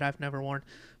toes too that I've never worn,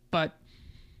 but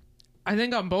I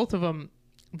think on both of them,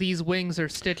 these wings are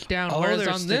stitched down. Oh, whereas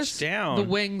they're on this, stitched down. the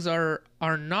wings are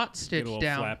not Get a stitched little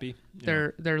down. flappy. Yeah.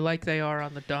 They're like they are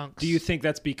on the Dunks. Do you think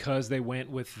that's because they went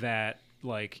with that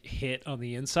like hit on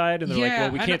the inside, and they're like, Yeah,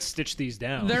 well, we and can't stitch these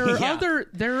down. There are Yeah. other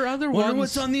Wonder ones.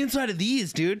 what's on the inside of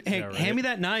these, dude. Hey, Yeah, right. hand me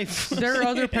that knife. There are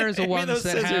other pairs of Hand me ones those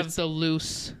that have scissors. the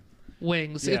loose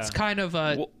wings. Yeah. It's kind of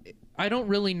a. Well- I don't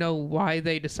really know why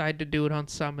they decide to do it on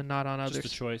some and not on Just others.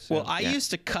 a choice. Well, yeah. I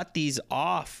used to cut these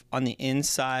off on the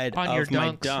inside On of your my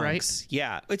Dunks, dunks. right?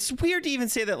 Yeah, it's weird to even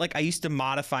say that. Like I used to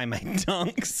modify my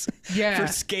dunks Yeah. for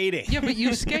skating. Yeah, but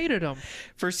you skated them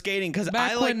For skating because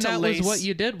back I like when to that lace. was what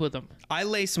you did with them. I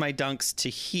lace my dunks to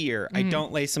here. I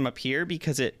don't lace them up here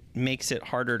because it makes it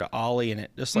harder to ollie, and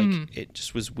it just like it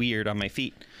just was weird on my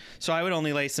feet. So I would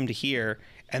only lace them to here,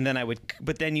 and then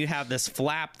but then you have this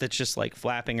flap that's just like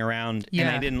flapping around, and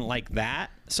I Yeah. didn't like that,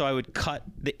 so I would cut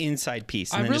the inside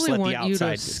piece and I then just really let the want you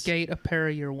outside. to skate a pair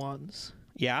of your ones,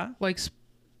 Yeah, like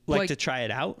to try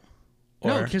it out.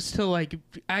 no, Or- just to like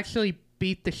actually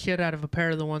beat the shit out of a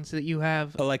pair of the ones that you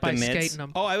have Oh, like by the mids. skating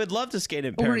them, Oh, I would love to skate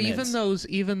in pair or of even mids.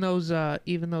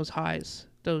 those highs,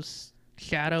 those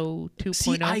Shadow 2.0.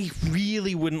 See, I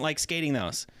really wouldn't like skating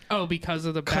those Oh, because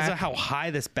of the because back. of how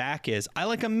high this back is. I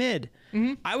like a mid.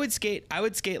 I would skate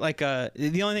like a.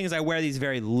 The only thing is I wear these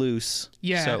very loose.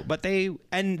 Yeah. So, but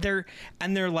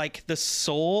they're like the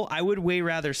sole. I would way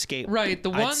rather skate. Right, the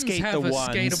I'd ones skate have the a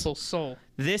ones. skatable sole.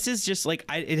 This is just like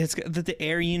it has the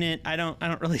air unit. I don't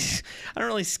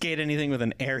really skate anything with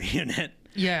an air unit.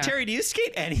 Yeah. Terry, do you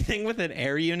skate anything with an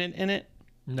air unit in it?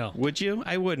 no. Would you?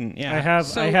 I wouldn't. Yeah.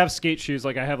 So- I have skate shoes.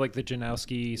 Like I have like the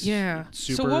Janowski Yeah.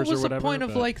 Supers So what was or whatever. the point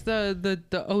of but- like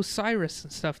the Osiris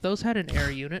and stuff? Those had an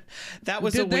air unit. That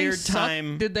was Did a they weird suck-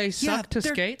 time. did they suck to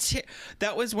they're skate?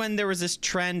 That was when there was this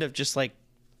trend of just like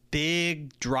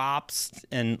big drops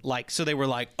and like so they were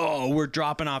like, oh, we're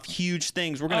dropping off huge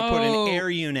things. We're gonna put Oh. an air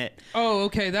unit Oh,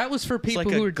 okay. That was for people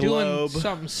like who a were globe. doing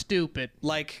something stupid.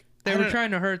 like. They I were don't- trying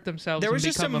to hurt themselves There was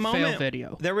and just a become a fail moment.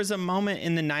 video. There was a moment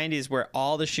in the '90s where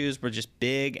all the shoes were just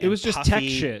big. And It was just tech puffy.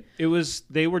 shit.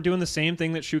 They were doing the same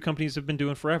thing that shoe companies have been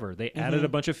doing forever. They Mm-hmm. added a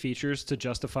bunch of features to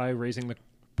justify raising the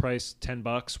price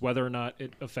 $10, whether or not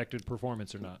it affected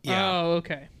performance or not. Yeah. Oh,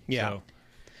 okay. Yeah. So,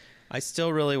 I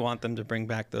still really want them to bring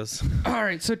back those. All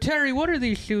right. So Terry, what are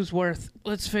these shoes worth?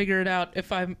 Let's figure it out.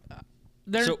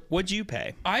 So what'd you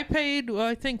pay? I paid,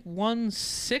 I think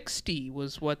 $160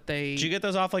 was what they. Did you get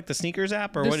those off like the sneakers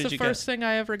app, or This what is did the you first thing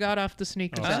I ever got off the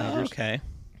sneakers Oh, app. get? Oh, okay.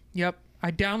 Yep.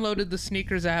 I downloaded the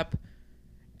sneakers app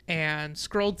and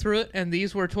scrolled through it, and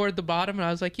these were toward the bottom, and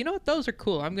I was like, you know what? Those are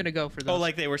cool. I'm going to go for those. Oh,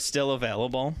 like they were still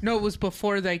available? No, it was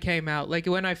before they came out. Like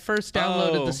when I first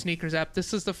downloaded Oh. the sneakers app,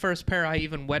 this is the first pair I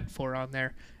even went for on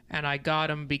there, and I got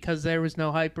them because there was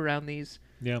no hype around these.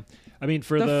 Yeah. I mean,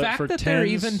 for The fact for that 10s, they're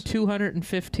even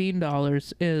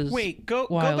 $215 is Wait, go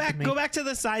wild back to me. go back to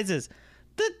the sizes.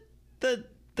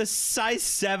 The size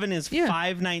 7 is Yeah.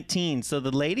 $5.19. So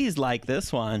the ladies like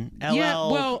this one. LL. Yeah,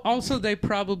 well, also they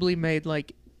probably made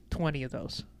like 20 of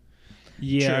those.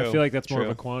 Yeah, I True, feel like that's more of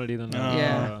true. a quantity than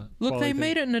Yeah. Look, they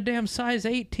made it. it in a damn size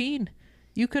 18.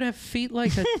 You could have feet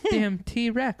like a damn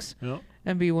T-Rex Yeah.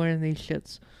 and be wearing these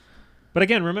shits. But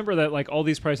again, remember that like all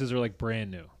these prices are like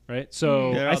brand new, right?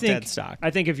 So They're I all think dead stock. I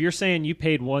think if you're saying you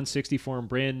paid $160 for them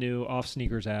brand new off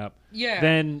sneakers app, Yeah.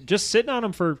 then just sitting on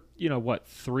them for what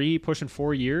 3 pushing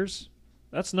 4 years,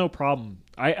 that's no problem.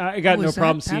 I got no is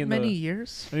problem that seeing many the.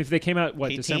 years? I mean, if they came out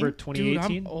 18? December Dude,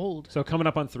 2018, I'm old. so coming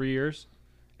up on 3 years.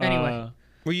 Anyway.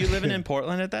 Were you living in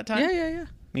Portland at that time? Yeah.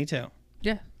 Me too.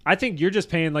 Yeah. I think you're just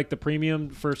paying like the premium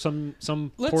for some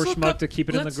poor schmuck to keep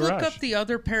it in the Let's garage. look up the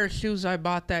other pair of shoes I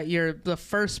bought that year. The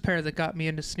first pair that got me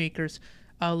into sneakers.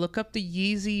 Look up the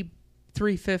Yeezy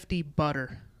 350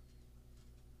 Butter.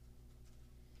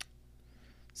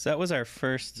 So that was our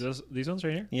first. These ones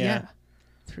right here. Yeah.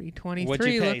 323. What'd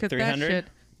you pay, Look at 300? that shit.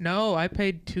 No, I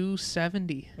paid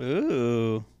 270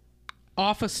 Ooh.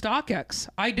 off of StockX.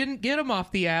 I didn't get them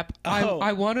off the app. Oh.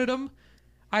 I wanted them.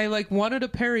 I wanted a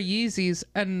pair of Yeezys,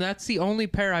 and that's the only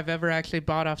pair I've ever actually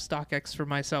bought off StockX for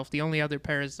myself. The only other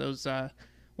pair is those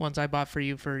ones I bought for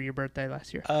you for your birthday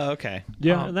last year. Oh, okay.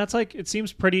 Yeah, and that's like it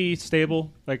seems pretty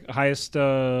stable. Like highest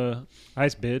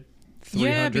bid. 300.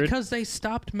 Yeah, because they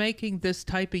stopped making this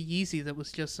type of Yeezy that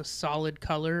was just a solid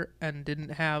color and didn't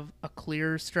have a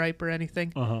clear stripe or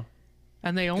anything. Uh-huh.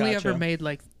 And they only Gotcha. ever made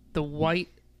like the white,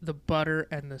 the butter,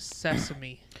 and the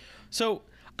sesame. So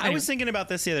I Anyway. was thinking about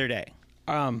this the other day.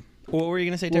 What were you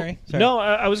gonna say, Terry? Sorry. No,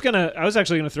 I was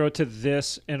actually gonna throw it to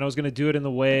this, and I was gonna do it in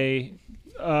the way.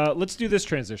 Let's do this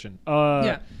transition.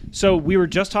 Yeah. So we were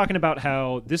just talking about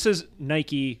how this is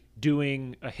Nike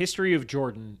doing a history of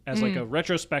Jordan as like a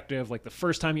retrospective, like the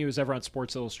first time he was ever on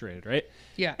Sports Illustrated, right?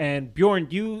 Yeah. And Bjorn,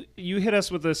 you hit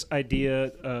us with this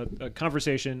idea, a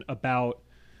conversation about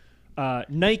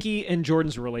Nike and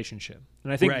Jordan's relationship.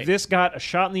 And I think Right. this got a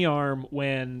shot in the arm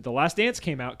when The Last Dance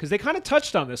came out, because they kind of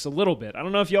touched on this a little bit. I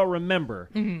don't know if y'all remember.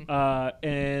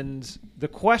 And the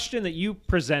question that you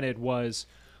presented was,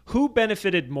 who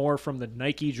benefited more from the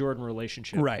Nike-Jordan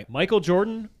relationship? Right. Michael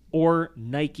Jordan or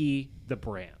Nike, the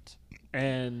brand?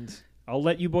 And I'll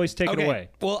let you boys take it away.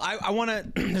 Well, I want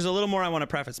to. There's a little more I want to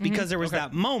preface because there was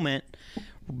that moment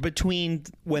between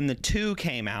when the 2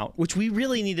 came out, which we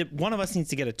really needed. One of us needs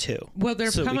to get a 2. Well,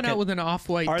 they're So we coming could- out with an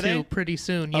Off-White Are they? too pretty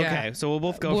soon. Yeah. Okay, so we'll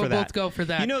both go We'll for that. both go for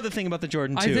that. You know the thing about the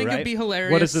Jordan 2, I think right? it'd be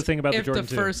hilarious. What is the thing about the if Jordan the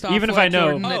 2? first Even if I Off-White know,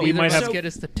 Jordan that we either might of us have- get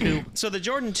is the 2. So the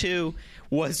Jordan 2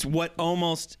 was what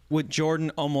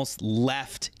Jordan almost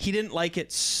left. He didn't like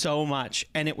it so much,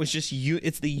 and it was just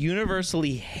it's the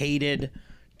universally hated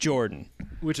Jordan.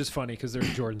 Which is funny because there's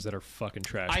Jordans that are fucking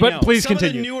trash. I But know. please Some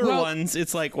continue. of the newer Well- ones,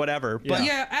 it's like whatever. But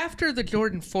Yeah, after the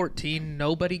Jordan 14,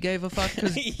 nobody gave a fuck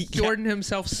because Yeah. Jordan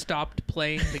himself stopped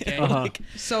playing the game. Uh-huh.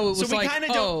 So it was so we like, kind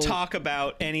of don't talk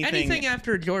about anything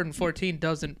after Jordan 14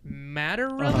 doesn't matter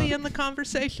really in the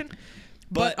conversation.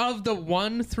 But of the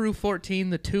 1 through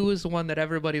 14, the 2 is the one that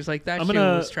everybody's like, that shit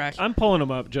was trash. I'm pulling them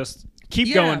up. Just keep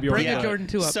Yeah, going, Bjorn. bring the Yeah. Jordan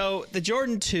 2 up. So the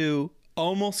Jordan 2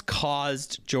 almost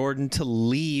caused Jordan to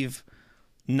leave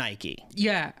Nike.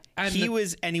 Yeah. And He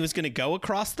was going to go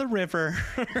across the river,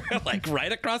 like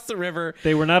right across the river.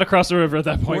 They were not across the river at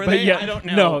that point. Were but they? yeah, I don't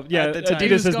know No, yeah, at the time. he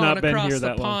Adidas was has going not been across here the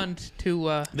that long. pond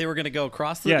to They were going to go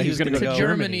across the. Yeah, he was going to gonna go to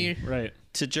Germany. Right.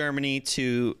 to Germany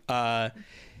to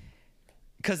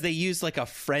because they used like a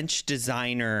French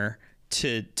designer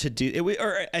to do it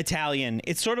or Italian.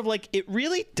 It's sort of like it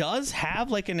really does have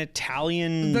like an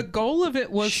Italian. The goal of it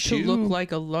was to Shoe. look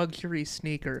like a luxury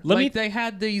sneaker. Let me- they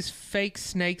had these fake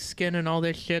snake skin and all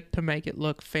this shit to make it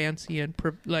look fancy and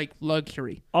like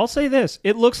luxury. I'll say this: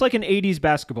 it looks like an '80s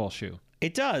basketball shoe.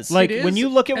 It does. Like, It is when you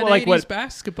look at an like 80s what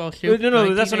basketball shoe.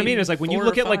 no, that's what I mean. Is like when you 1984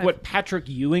 look at like or what Patrick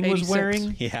Ewing was 86.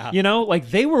 wearing. Yeah. You know, like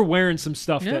they were wearing some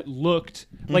stuff Yeah. that looked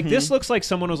like this. Looks like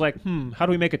someone was like, how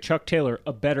do we make a Chuck Taylor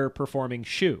a better performing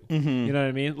shoe? You know what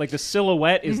I mean? Like the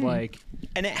silhouette is like.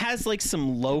 and it has like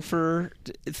some loafer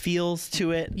feels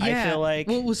to it. Yeah, I feel like.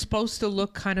 well, it was supposed to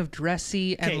look kind of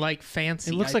dressy Okay. and like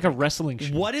fancy. It looks I like a think. wrestling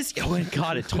shoe. What is? Oh my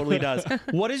god, it totally does.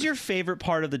 What is your favorite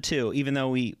part of the two? Even though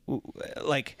we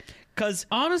like, because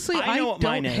Honestly, I I know what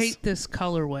mine don't is. hate this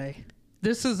colorway.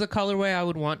 This is the colorway I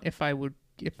would want if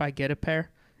I get a pair.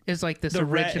 Is like this the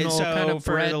red. original So kind of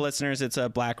for red. the listeners, it's a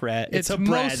black red. It's a bread.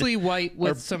 mostly white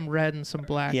with some red and some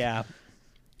black. Yeah,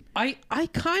 I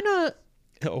kind of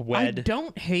a I wed.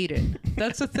 don't hate it.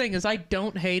 That's the thing is I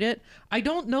don't hate it. I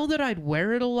don't know that I'd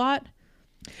wear it a lot.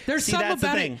 There's See, something that's the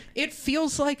about thing. it. It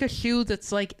feels like a shoe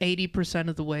that's like 80%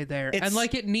 of the way there, It's- and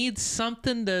like it needs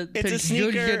something to It's a zhuzh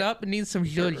sneaker- it up. It needs some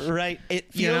zhuzh. Right. It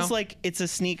You feels know? like it's a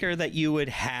sneaker that you would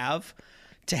have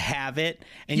to have it,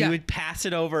 and Yeah. you would pass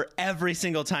it over every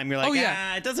single time. You're like, Oh,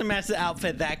 yeah. it doesn't match the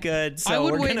outfit that good, so I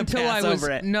would we're wait gonna until pass I was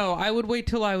over it. no. I would wait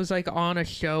till I was like on a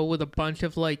show with a bunch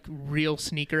of like real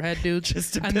sneakerhead dudes,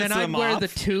 Just to and then piss I'd them wear off? the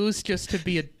twos just to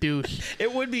be a douche.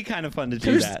 It would be kind of fun to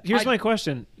do that. Here's my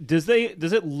question: Does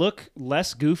it look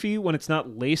less goofy when it's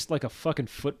not laced like a fucking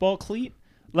football cleat?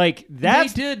 Like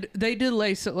that's They did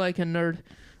lace it like a nerd.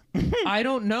 I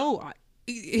don't know.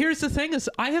 Here's the thing: is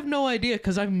I have no idea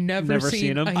because I've never Never seen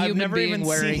seen him? a I've human never being even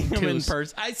wearing seen him in twos.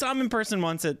 person. I saw him in person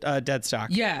once at Deadstock.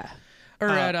 Yeah, or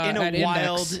at in a at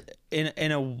wild, Index.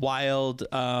 in a wild.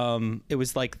 It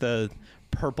was like the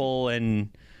purple and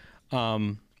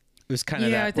it was kind of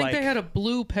Yeah, that, I think like, they had a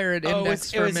blue pair at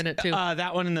Index for a minute too.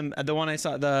 That one in the one I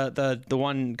saw the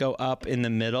one go up in the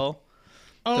middle.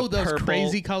 Oh, the those purple-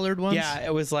 crazy colored ones. Yeah,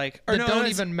 it was like or that no, don't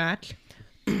it's- even match.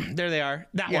 There they are.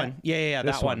 That Yeah. one. Yeah,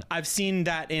 This that one. one. I've seen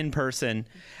that in person,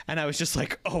 and I was just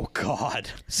like, oh god.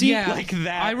 Yeah, like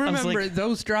that. I was remember like,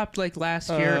 those dropped like last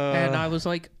year, and I was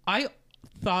like, I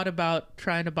thought about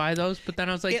trying to buy those, but then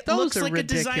I was like, it those looks are like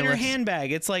ridiculous. a designer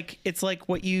handbag. It's like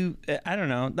what you. I don't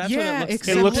know. That's Yeah, what it looks.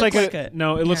 except it looks like looks a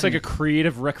no. It looks Yeah. like a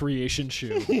creative recreation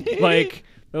shoe. Like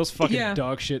those fucking Yeah.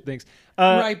 dog shit things.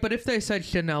 Right, but if they said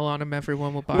Chanel on them,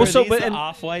 everyone would buy Well, it. so- These but- the and-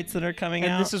 off whites that are coming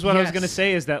And out. this is what I was gonna Yes.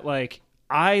 say is that like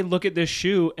I look at this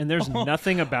shoe and there's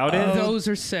nothing about it. Those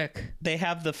are sick. they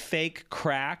have the fake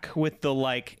crack with the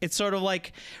like. It's sort of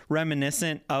like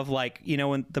reminiscent of like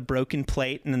when the broken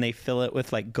plate and then they fill it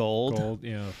with like gold.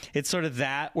 Yeah. It's sort of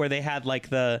that where they had like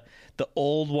the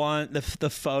old one, the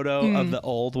photo of the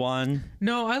old one.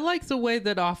 No, I like the way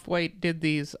that Off-White did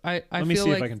these. I Let me feel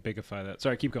see like if I can bigify that.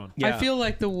 Sorry, keep going. Yeah. I feel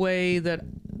like the way that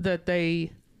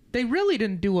they really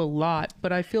didn't do a lot,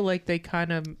 but I feel like they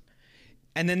kind of.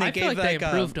 And then they I gave feel like they like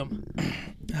improved them.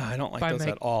 Oh, I don't like by those make-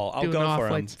 at all. I'll doing go for them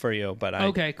off-whites. for you, but I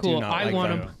Okay, do cool. not I like want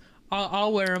them. them.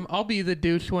 I'll wear them. I'll be the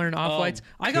douche wearing off-whites.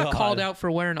 I got God. called out for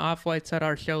wearing off-whites at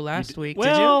our show last week.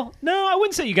 Well, no, I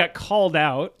wouldn't say you got called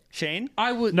out. Shane?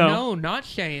 I would No. no, not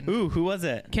Shane. Ooh, who was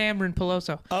it? Cameron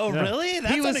Peloso. Oh, Yeah. really?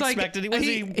 That's was like- unexpected.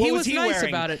 he What was nice wearing?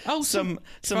 about it. Oh, some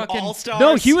fucking- all stars.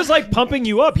 No, he was like pumping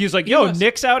you up. He was like, "Yo, was.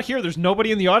 Nick's out here. There's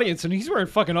nobody in the audience, and he's wearing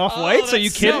fucking off whites. Are you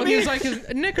that's kidding No, me?" he was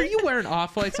like, Nick, are you wearing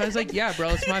off-whites? I was like, yeah,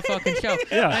 bro, it's my fucking show.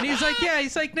 Yeah. And he's like, yeah.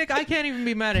 He's like, Nick, I can't even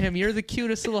be mad at him. You're the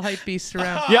cutest little hype beast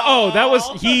around. Yeah. Oh, that was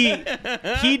he.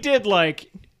 He did like.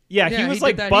 Yeah, Yeah, he was did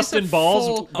like that. He's busting a balls,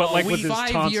 full- but like with his 5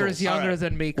 tonsils. years younger All right.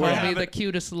 than me. We're Call me having- the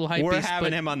cutest little hype We're beast. having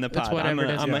but him on the it's pod. I'm whatever gonna,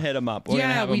 it is. I'm gonna hit him up. We're gonna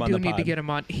Yeah, have we him on do the need to pod. get him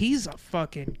on. He's a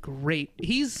fucking great.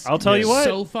 He's I'll tell you what.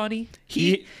 so funny.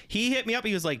 He hit me up.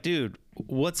 He was like, "Dude,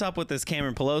 what's up with this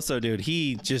Cameron Peloso dude?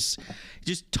 He just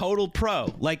total pro.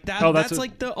 Like that. Oh, that's that's a-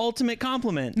 like the ultimate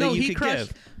compliment No, that you he could crushed.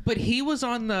 give." But he was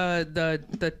on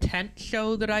the tent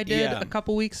show that I did Yeah. a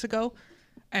couple weeks ago,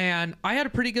 and I had a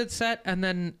pretty good set. And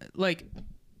then like,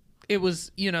 it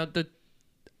was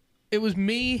it was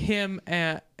me, him,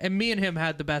 and me and him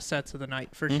had the best sets of the night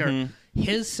for sure. Mm-hmm.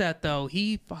 His set though,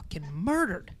 he fucking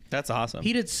murdered. That's awesome.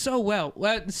 He did so well.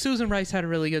 Susan Rice had a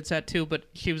really good set too, but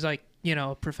she was like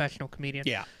a professional comedian.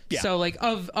 Yeah, yeah. So like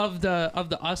of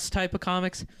the Us type of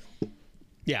comics,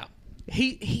 yeah.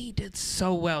 he did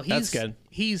so well. That's good.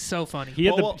 He's so funny. He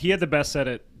had Well, he had the best set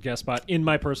at guest spot, in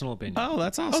my personal opinion. Oh,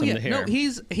 that's awesome Oh yeah, to hear. no,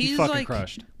 he's fucking like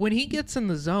crushed. when he gets in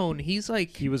the zone, he's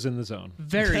like He was in the zone.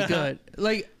 very good.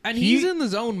 Like, and He- he's in the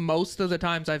zone most of the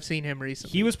times I've seen him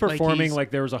recently. He was performing he's like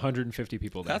there was 150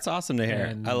 people there. That's awesome to hear.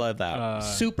 And, I love that.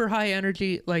 super high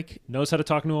energy. Like, Knows how to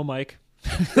talk into a mic.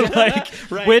 Like,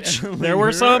 Right. which there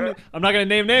were some. I'm not going to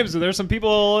name names, but there's some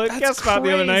people at That's guest spot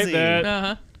the other night crazy.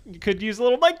 that could use a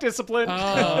little mic discipline.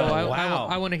 wow.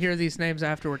 I want to hear these names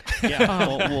afterward.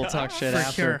 Yeah, we'll talk shit For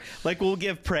after. sure. Like we'll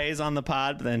give praise on the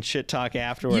pod, but then shit talk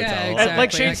afterwards. Yeah, I'll- exactly.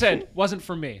 Like Shane said, wasn't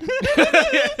for me.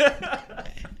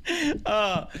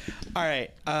 All right.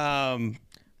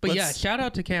 But yeah, let's- shout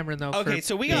out to Cameron though. Okay, for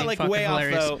so we being got like fucking way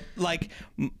hilarious. off though. Like,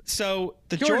 so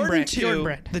the Jordan Jordan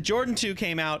brand. 2, the Jordan 2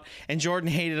 came out, and Jordan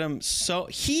hated him. So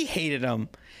he hated him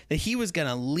that he was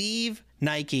gonna leave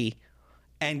Nike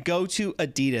and go to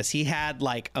Adidas. He had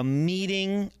like a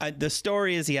meeting. The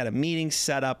story is he had a meeting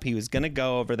set up. He was gonna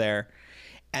go over there,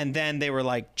 and then they were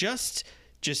like, just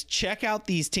check out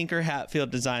these Tinker Hatfield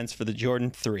designs for the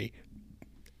Jordan 3,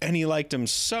 and he liked them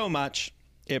so much.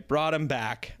 It brought him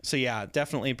back. So yeah,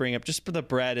 definitely bring up. Just for the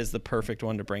bread is the perfect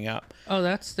one to bring up. Oh,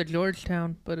 that's the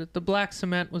Georgetown, but the black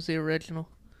cement was the original.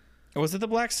 Was it the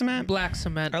black cement? Black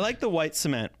cement. I like the white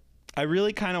cement. I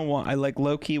really kind of want. I like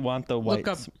low key want the white.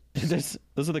 up- Those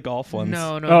are the golf ones.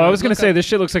 No. Oh, I was gonna look say up- this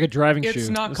shit looks like a driving shoe. It's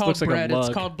not This called looks like a bread. It's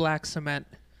lug. called black cement.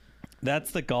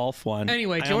 That's the golf one.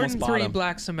 Anyway, I Jordan almost bought 3 them.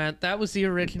 black cement. That was the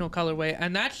original colorway,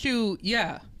 and that shoe,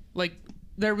 yeah, like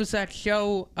there was that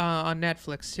show on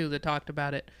Netflix too that talked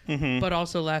about it, but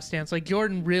also Last Dance. Like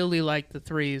Jordan really liked the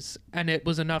 3s, and it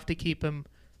was enough to keep him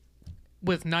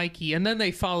with Nike. And then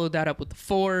they followed that up with the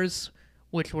 4s,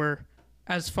 which were,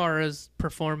 as far as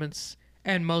performance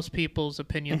and most people's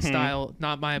opinion, style,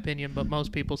 not my opinion, but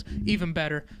most people's, even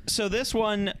better. So this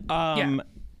one,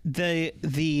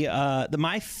 the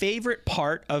my favorite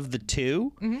part of the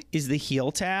 2 is the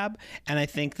heel tab, and I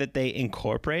think that they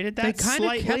incorporated that They kinda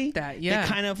slightly. kept that, yeah. They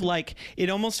kind of like it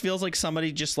almost feels like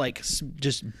somebody just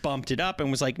just bumped it up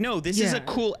and was like, no, this is a Yeah.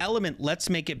 cool element. Let's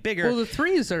make it bigger. Well, the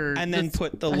 3s are, And then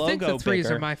put the I think logo the 3s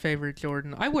bigger. are my favorite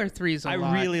Jordan. I wear 3s a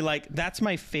lot. I really like. That's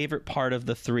my favorite part of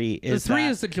the 3. The Is 3 that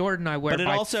is the Jordan I wear but it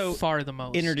by also far the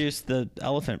most. introduced the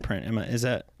elephant print. Is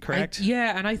that correct?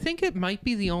 Yeah, and I think it might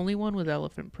be the only one with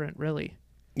elephant print, really.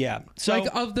 Yeah. So Like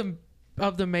of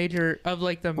the major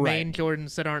like the main Right.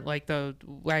 Jordans that aren't like the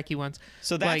wacky ones.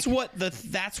 so that's like-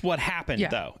 that's what happened Yeah.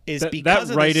 though is That because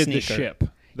of righted the the sneaker. ship.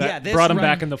 That Yeah, this brought him right-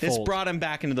 back in the This fold. brought him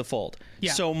back into the fold.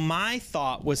 Yeah. So my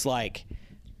thought was like,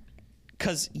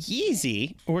 because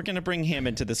Yeezy, we're going to bring him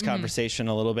into this conversation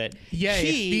a little bit. Yeah,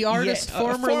 the artist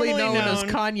formerly known as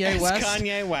Kanye West.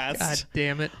 Kanye West. God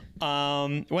damn it.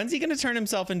 When's he going to turn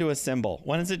himself into a symbol?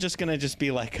 When is it just going to just be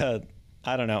like a,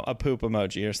 I don't know, a poop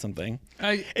emoji or something?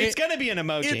 It's going to be an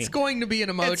emoji. It's going to be an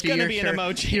emoji. It's going to you're be sure. an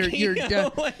emoji. You're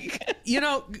You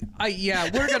know, de-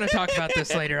 like- we're going to talk about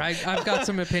this later. I've got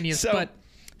some opinions, but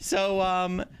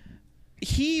So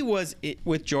he was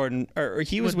with Jordan, or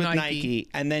he was With with Nike. Nike,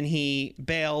 and then he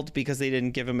bailed because they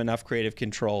didn't give him enough creative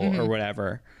control Mm-hmm. or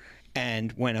whatever,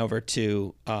 and went over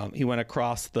to he went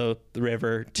across the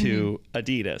river to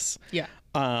Adidas, yeah.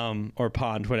 or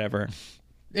pond, whatever.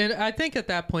 And I think at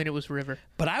that point it was River.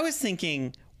 But I was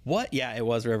thinking, what? Yeah, it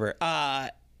was river.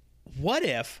 What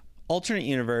if alternate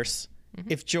universe?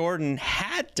 Mm-hmm. If Jordan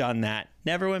had done that,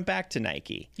 never went back to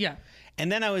Nike. Yeah. And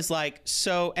then I was like,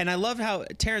 so, and I love how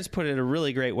Terrence put it a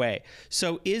really great way.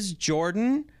 So is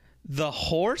Jordan the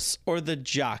horse or the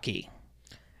jockey?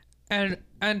 And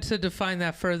to define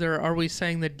that further, are we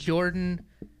saying that Jordan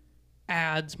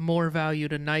adds more value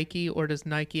to Nike, or does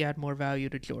Nike add more value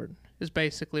to Jordan? Is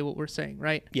basically what we're saying,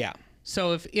 right? Yeah.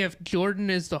 So if Jordan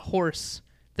is the horse,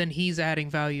 then he's adding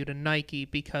value to Nike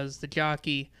because the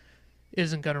jockey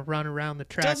isn't going to run around the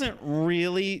track.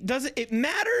 It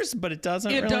matters, but it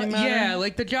doesn't really matter. Yeah,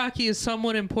 like the jockey is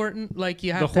somewhat important. Like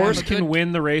you have The to horse have a good, can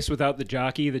win the race without the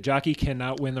jockey. The jockey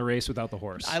cannot win the race without the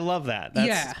horse. I love that.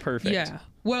 That's perfect. Yeah.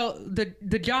 Well,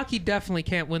 the jockey definitely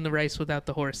can't win the race without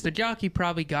the horse. The jockey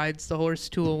probably guides the horse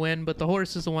to a win, but the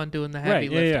horse is the one doing the heavy right, yeah,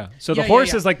 lifting. yeah. So the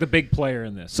horse is like the big player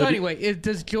in this. So the- anyway,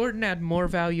 does Jordan add more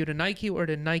value to Nike, or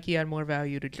did Nike add more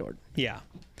value to Jordan? Yeah.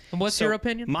 And what's So your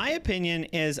opinion? My opinion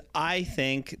is I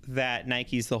think that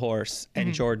Nike's the horse and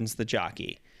Mm-hmm. Jordan's the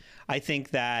jockey. I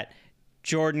think that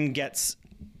Jordan gets,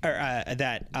 or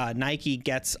that Nike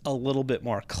gets a little bit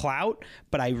more clout,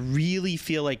 but I really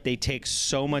feel like they take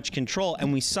so much control.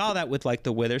 And we saw that with like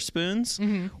the Witherspoons,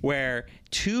 Mm-hmm. where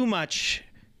too much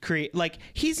like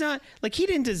he's not like he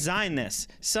didn't design this,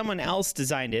 someone else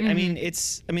designed it. I mean,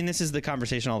 this is the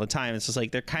conversation all the time. It's just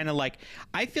like they're kind of like,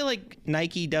 I feel like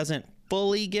Nike doesn't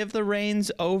fully give the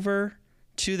reins over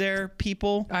to their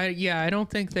people. I don't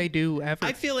think they do ever.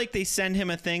 I feel like they send him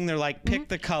a thing, they're like, pick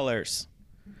the colors.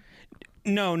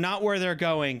 No, not where they're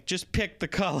going. Just pick the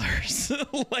colors.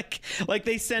 like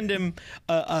they send him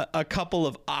a couple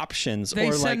of options. They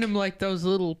or send like, them like those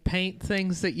little paint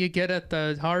things that you get at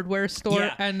the hardware store,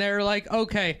 Yeah. and they're like,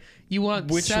 okay, you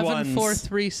want Which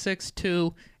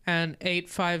 74362 and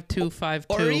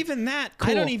 85252. Or even that. I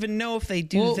Cool. don't even know if they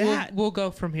do we'll, that. We'll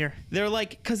go from here. They're like,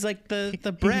 because like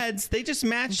the breads, they just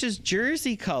match his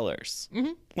jersey colors.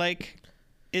 Mm-hmm. Like,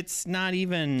 it's not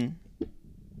even.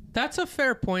 That's a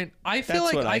fair point. I feel That's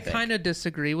like what I I think. kind of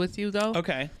disagree with you, though.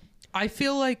 Okay. I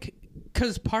feel like,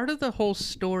 because part of the whole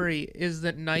story is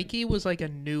that Nike was like a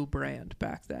new brand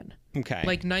back then. Okay.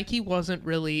 Like, Nike wasn't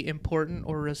really important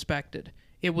or respected.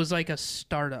 It was like a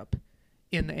startup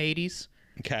in the 80s.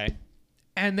 Okay.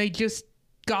 And they just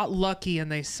got lucky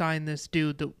and they signed this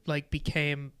dude that, like,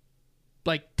 became,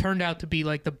 like, turned out to be,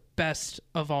 like, the best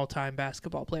of all time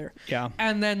basketball player. Yeah.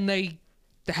 And then they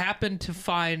happened to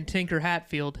find Tinker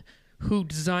Hatfield, who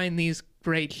designed these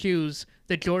great shoes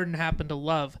that Jordan happened to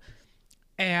love.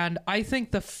 And I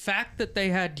think the fact that they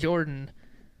had Jordan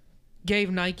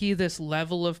gave Nike this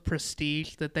level of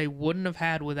prestige that they wouldn't have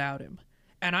had without him.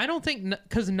 And I don't think,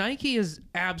 because Nike is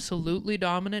absolutely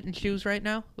dominant in shoes right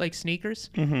now, like sneakers,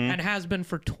 and has been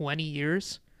for 20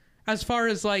 years. As far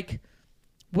as like,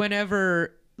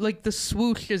 whenever, like the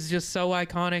swoosh is just so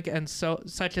iconic and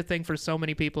such a thing for so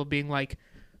many people, being like,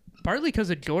 partly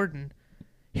because of Jordan.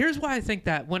 Here's why I think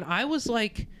that. When I was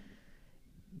like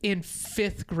in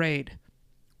 5th grade,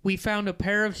 we found a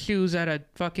pair of shoes at a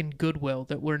fucking Goodwill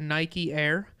that were Nike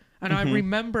Air. And I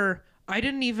remember I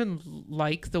didn't even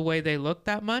like the way they looked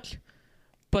that much,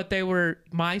 but they were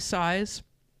my size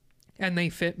and they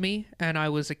fit me. And I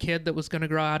was a kid that was going to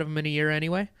grow out of them in a year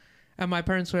anyway. And my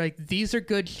parents were like, these are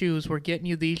good shoes. We're getting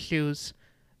you these shoes.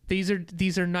 These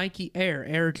are Nike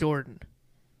Air Jordan.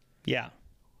 Yeah.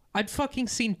 I'd fucking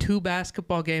seen 2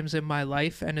 basketball games in my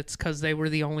life, and it's because they were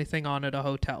the only thing on at a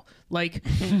hotel. Like,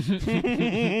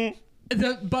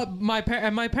 but my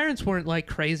parents weren't like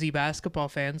crazy basketball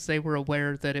fans. They were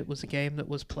aware that it was a game that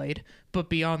was played, but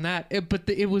beyond that,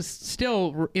 it was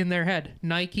still in their head.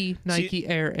 Nike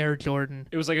Air Jordan.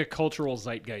 It was like a cultural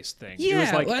zeitgeist thing. Yeah, It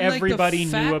was like and, everybody the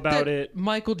knew fact about that it.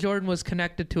 Michael Jordan was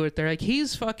connected to it. They're like,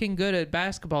 he's fucking good at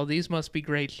basketball. These must be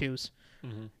great shoes,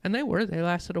 and they were. They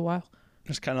lasted a while.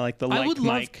 It's kind of like the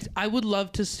I would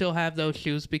love to still have those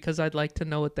shoes because I'd like to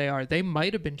know what they are. They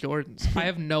might have been Jordans. I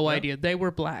have no idea. They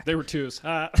were black. They were 2s.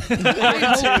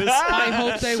 I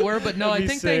hope they were, but no, That'd I be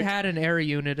think they sick. had an air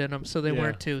unit in them, so they Yeah.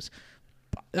 weren't 2s.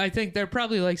 I think they're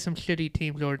probably like some shitty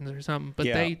Team Jordans or something, but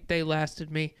Yeah. they lasted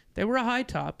me. They were a high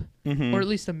top, or at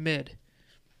least a mid.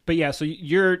 But yeah, so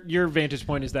your vantage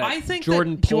point is that I think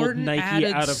Jordan that pulled Jordan Nike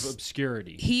added out of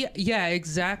obscurity. Yeah,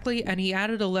 exactly. And he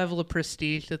added a level of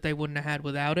prestige that they wouldn't have had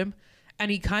without him. And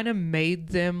he kind of made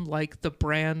them like the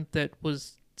brand that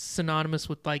was synonymous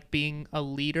with like being a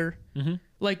leader.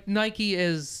 Like Nike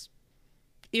is,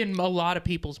 in a lot of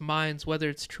people's minds, whether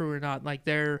it's true or not, like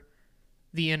they're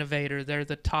the innovator. They're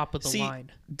the top of the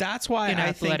line. That's why in I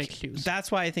athletic think. shoes.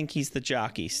 That's why I think he's the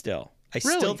jockey still. I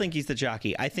Really? still think he's the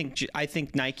jockey. I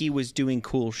think Nike was doing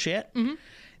cool shit.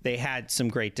 They had some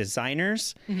great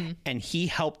designers, and he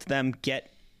helped them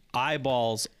get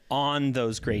eyeballs on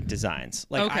those great designs.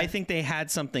 Like Okay. I think they had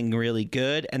something really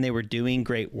good, and they were doing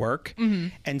great work.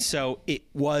 And so it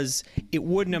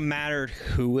wouldn't have mattered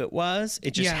who it was.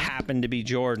 It just Yeah. happened to be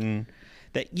Jordan.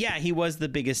 That he was the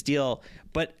biggest deal.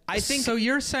 But I think So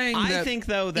you're saying I that think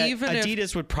though that even if-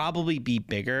 Adidas would probably be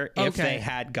bigger if Okay. they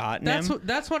had gotten him.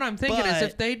 That's what I'm thinking is But-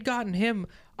 if they'd gotten him,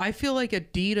 I feel like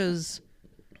Adidas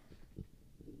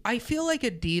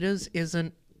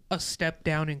isn't a step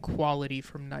down in quality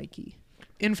from Nike.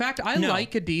 In fact, I No.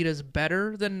 like Adidas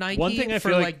better than Nike One thing I for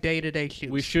feel like like day-to-day shoes.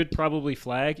 We should probably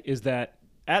flag is that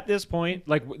at this point,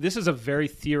 like this is a very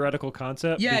theoretical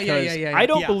concept. Yeah, because yeah. I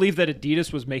don't Yeah. believe that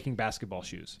Adidas was making basketball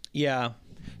shoes. Yeah.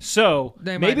 So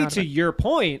They might maybe not to have been. your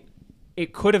point,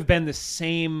 it could have been the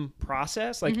same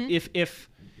process. Like Mm-hmm.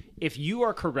 if you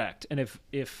are correct, and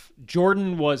if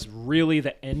Jordan was really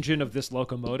the engine of this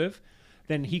locomotive,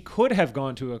 then he could have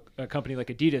gone to a company like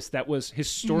Adidas that was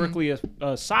historically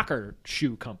a soccer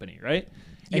shoe company, right?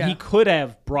 And Yeah. he could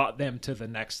have brought them to the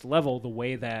next level the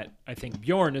way that I think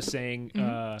Bjorn is saying.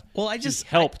 Well, I he just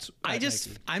helped. I at just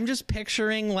Nike. I'm just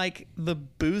picturing like the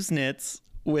Booznits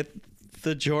with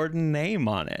the Jordan name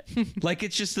on it. Like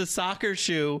it's just a soccer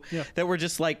shoe Yeah. that we're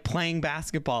just like playing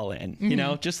basketball in, you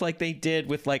know, just like they did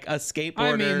with like a skateboarder.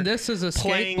 I mean, this is a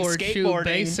playing skateboard shoe skateboarding.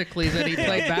 basically that he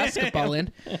played basketball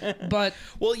in. But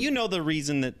Well, you know the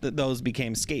reason that those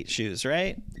became skate shoes,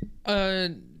 right?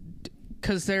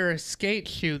 because they're a skate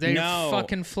shoe, they're No.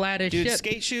 fucking flat as Dude, shit.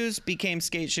 skate shoes became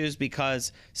skate shoes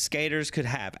because skaters could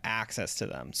have access to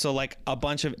them. So like a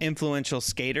bunch of influential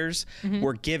skaters Mm-hmm.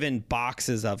 were given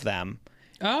boxes of them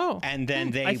Oh. and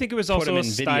then they I think it was put also them a in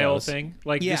style videos. thing.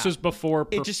 Like Yeah. this was before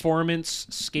It just- performance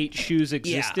skate shoes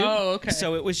existed. Oh, okay.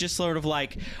 So it was just sort of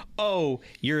like, oh,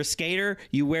 you're a skater,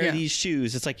 you wear Yeah. these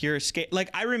shoes. It's like you're a skate. Like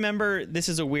I remember, this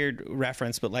is a weird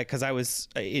reference, but like because I was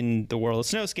in the world of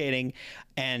snow skating,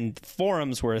 and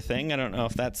forums were a thing. I don't know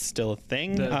if that's still a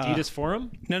thing. The Adidas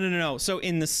forum. No. So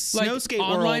in the snow Like skate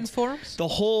online world, forums? the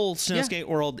whole snow Yeah. skate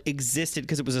world existed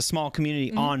because it was a small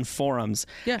community on forums.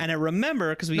 Yeah. And I remember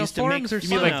because we No, used to make forums are You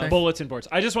mean fun. like Okay. bulletin boards?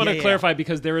 I just want to Yeah. clarify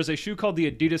because there is a shoe called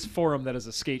the Adidas Forum that is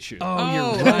a skate shoe.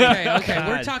 Oh, you're right. okay.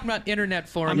 We're God. talking about internet I'm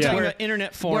forums talking where, about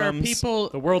internet where forums. people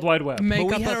The World Wide Web. make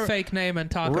But up we had a a- fake name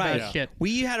and talk Right. about shit.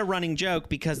 We had a running joke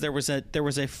because there was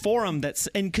a forum that's,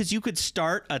 and because you could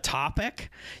start a topic,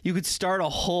 you could start a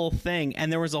whole thing,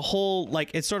 and there was a whole,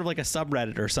 like, it's sort of like a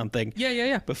subreddit or something.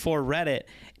 Yeah. Before Reddit,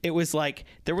 it was like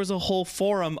there was a whole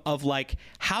forum of like,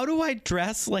 how do I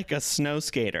dress like a snow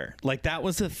skater? Like that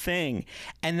was a thing,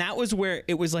 and that was where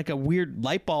it was like a weird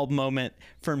light bulb moment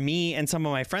for me and some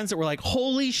of my friends that were like,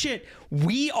 holy shit,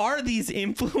 we are these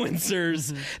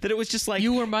influencers. That it was just like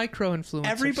You were micro influencers.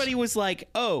 everybody was like,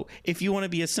 "Oh, if you want to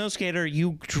be a snow skater,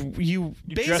 you basically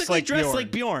dress like dress Bjorn."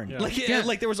 like Bjorn." Yeah. Like, Yeah.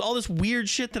 like there was all this weird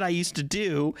shit that I used to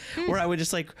do, where I would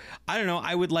just like, I don't know,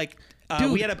 I would like,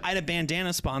 Dude. I had a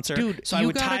bandana sponsor, Dude, so I you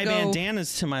would tie gotta go-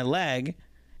 bandanas to my leg.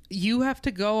 You have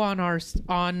to go on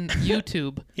on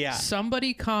YouTube. Yeah.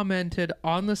 Somebody commented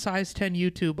on the Size 10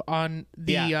 YouTube on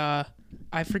the Yeah.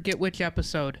 I forget which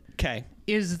episode. Okay.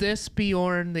 Is this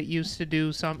Bjorn that used to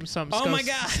do some Oh my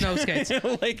god, snow skates?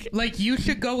 like, Like you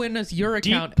should go in as your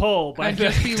Deep account pull by and the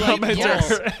just be like, commenter. yes,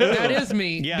 that is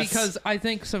me. Yes. Because I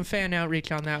think some fan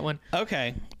outreach on that one.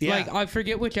 okay, yeah, Like I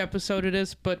forget which episode it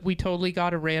is, but we totally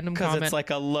got a random because comment it's like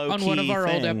a low on one of our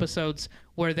old thing. episodes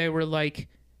where they were like,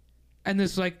 and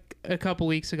this was like a couple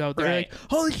weeks ago. They're Right.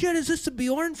 like, "Holy shit, is this the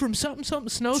Bjorn from something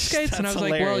snow skates?" And I That's was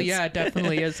like, "Well, hilarious. yeah, it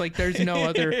definitely is. Like, there's no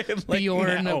other Like,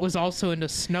 Bjorn no. that was also into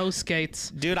snow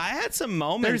skates." Dude, I had some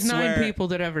moments. There's 9 where people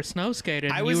that ever snow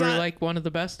skated. I And was you were on- like one of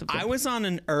the best of them. I was on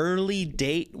an early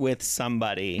date with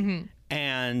somebody, Mm-hmm.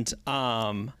 and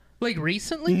like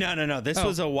recently. No. This Oh.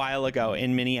 was a while ago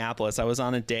in Minneapolis. I was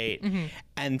on a date, Mm-hmm.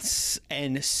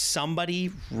 and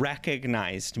somebody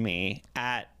recognized me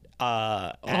at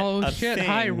Oh a shit, thing,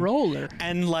 high roller.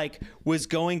 and like was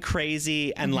going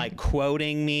crazy and like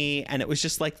quoting me, and it was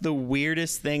just like the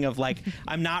weirdest thing of like,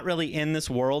 I'm not really in this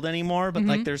world anymore, but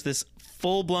like there's this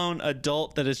full-blown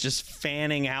adult that is just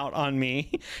fanning out on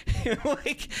me.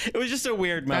 Like it was just a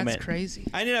weird moment. That's crazy.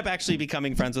 I ended up actually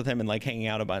becoming friends with him and like hanging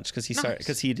out a bunch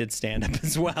because he did stand up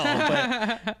as well.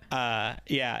 But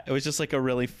yeah, it was just like a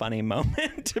really funny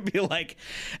moment to be like,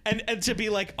 and to be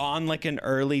like on like an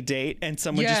early date and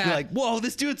someone just be Yeah. like, "Whoa,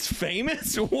 this dude's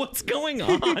famous. What's going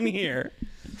on here?"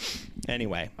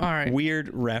 Anyway, All right. weird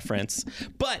reference,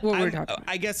 but What were we talking about?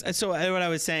 I guess so. What I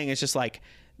was saying is just like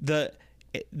the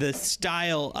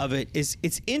style of it is,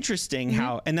 it's interesting Mm-hmm.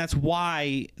 how, and that's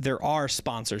why there are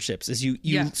sponsorships, is you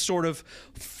Yeah. sort of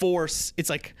force, it's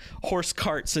like horse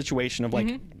cart situation of like,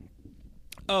 Mm-hmm.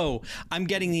 oh, I'm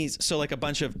getting these. So like a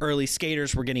bunch of early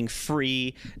skaters were getting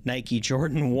free Nike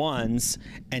Jordan 1s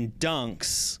and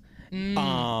Dunks.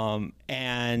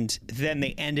 And then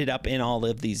they ended up in all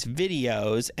of these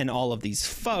videos and all of these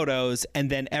photos, and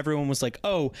then everyone was like,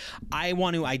 oh, I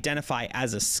want to identify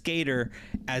as a skater,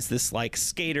 as this like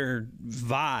skater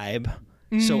vibe,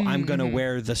 so I'm gonna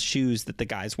wear the shoes that the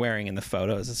guy's wearing in the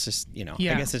photos. It's just, I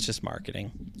Yeah. guess it's just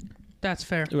marketing, That's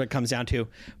fair. what it comes down to.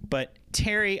 But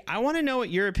Terry, I want to know what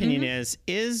your opinion Mm-hmm.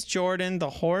 is Jordan the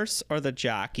horse or the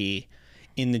jockey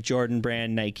in the Jordan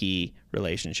brand Nike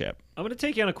relationship? I'm going to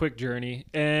take you on a quick journey,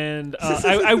 and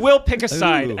I will pick a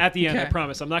side Ooh. at the end. I Okay.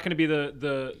 promise. I'm not going to be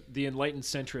the enlightened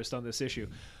centrist on this issue,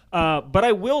 but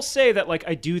I will say that like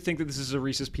I do think that this is a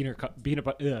Reese's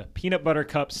peanut butter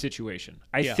cup situation.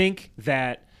 I Yeah. think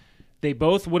that they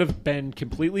both would have been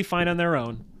completely fine on their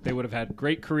own. They would have had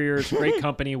great careers, great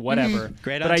company, whatever.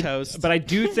 Great but on I, toast. But I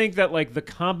do think that like the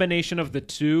combination of the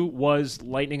two was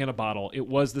lightning in a bottle. It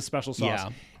was the special sauce. Yeah.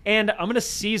 And I'm going to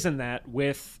season that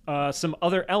with some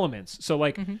other elements. So,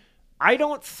 like, I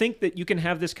don't think that you can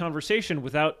have this conversation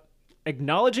without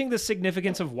acknowledging the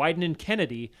significance of Wieden and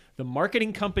Kennedy, the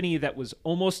marketing company that was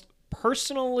almost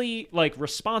personally, like,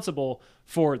 responsible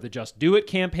for the Just Do It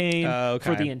campaign, Okay.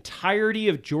 for the entirety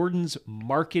of Jordan's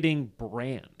marketing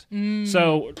brand.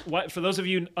 So, for those of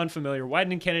you unfamiliar,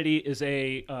 Wieden and Kennedy is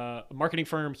a marketing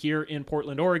firm here in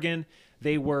Portland, Oregon.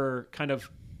 They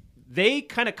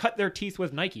kind of cut their teeth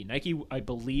with Nike. Nike, I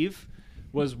believe,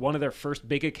 was one of their first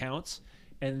big accounts.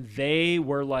 And they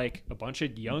were like a bunch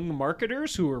of young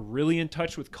marketers who were really in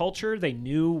touch with culture. They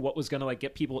knew what was going to like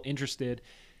get people interested.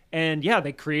 And yeah,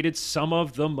 they created some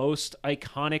of the most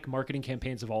iconic marketing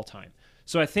campaigns of all time.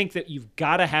 So I think that you've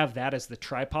got to have that as the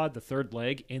tripod, the third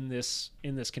leg in this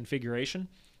configuration.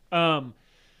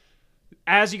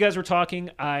 As you guys were talking,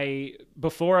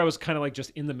 before I was kind of like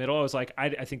just in the middle. I was like, I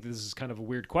think this is kind of a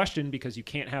weird question because you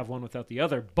can't have one without the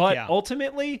other. But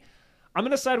ultimately, I'm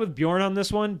going to side with Bjorn on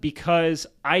this one because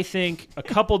I think a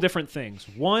couple different things.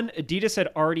 One, Adidas had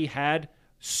already had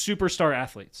superstar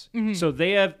athletes. So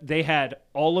they had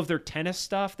all of their tennis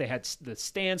stuff. They had the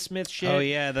Stan Smith shit. Oh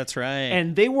yeah, that's right.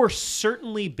 And they were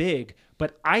certainly big,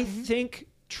 but I think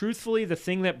truthfully the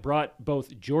thing that brought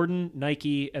both Jordan,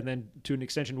 Nike, and then to an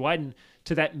extension Wieden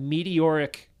to that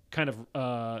meteoric kind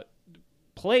of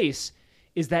place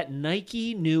is that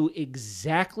Nike knew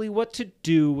exactly what to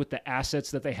do with the assets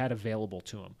that they had available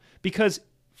to them. Because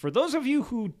for those of you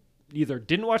who either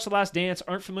didn't watch The Last Dance,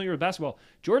 aren't familiar with basketball,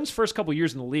 Jordan's first couple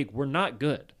years in the league were not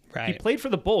good. Right. He played for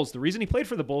the Bulls. The reason he played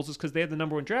for the Bulls is because they had the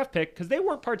number 1 draft pick because they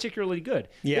weren't particularly good.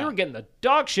 Yeah. They were getting the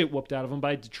dog shit whooped out of them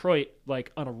by Detroit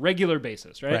like on a regular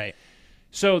basis, right? Right.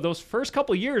 So those first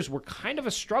couple years were kind of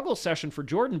a struggle session for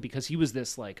Jordan because he was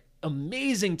this like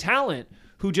amazing talent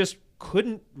who just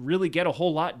couldn't really get a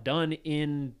whole lot done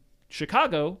in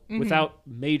Chicago without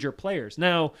major players.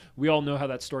 Now, we all know how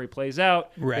that story plays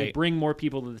out. Right. They bring more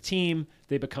people to the team.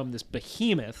 They become this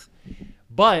behemoth.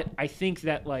 But I think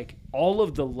that like all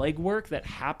of the legwork that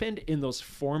happened in those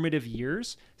formative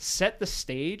years set the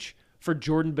stage for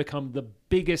Jordan to become the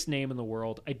biggest name in the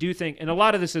world. I do think, and a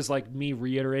lot of this is like me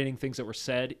reiterating things that were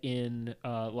said in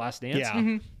Last Dance.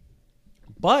 Yeah.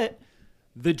 But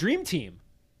the Dream Team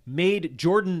made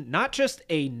Jordan not just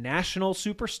a national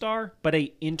superstar, but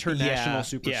a international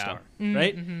superstar,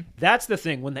 right? That's the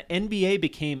thing. When the NBA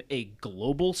became a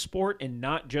global sport and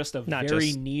not just a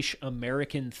very niche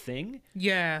American thing,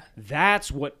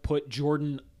 that's what put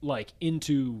Jordan like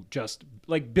into just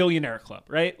like billionaire club,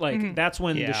 right? Like that's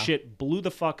when the shit blew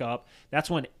the fuck up. That's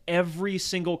when every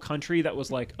single country that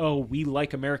was like, oh, we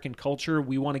like American culture,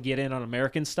 we want to get in on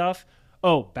American stuff.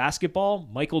 Oh, basketball,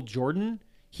 Michael Jordan,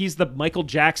 he's the Michael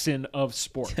Jackson of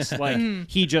sports. Like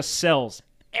he just sells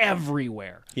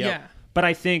everywhere. Yeah. But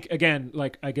I think, again,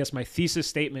 like I guess my thesis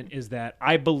statement is that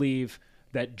I believe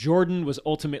that Jordan was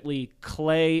ultimately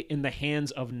clay in the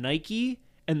hands of Nike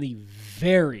and the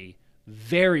very,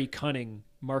 very cunning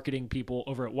marketing people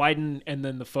over at Wieden and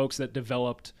then the folks that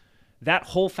developed that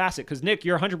whole facet. Because Nick,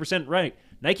 you're 100% right.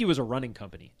 Nike was a running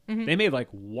company. They made like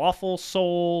waffle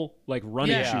sole, like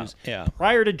running shoes. Yeah.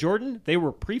 Prior to Jordan, they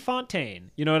were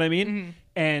Prefontaine. You know what I mean?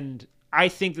 And I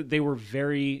think that they were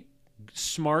very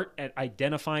smart at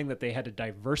identifying that they had to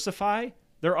diversify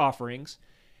their offerings.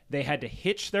 They had to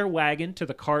hitch their wagon to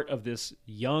the cart of this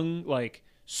young, like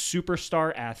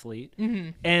superstar athlete.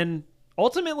 And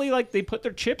ultimately, like they put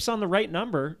their chips on the right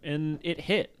number and it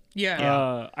hit.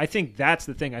 I think that's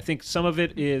the thing. I think some of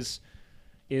it is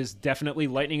definitely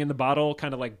lightning in the bottle,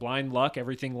 kind of like blind luck,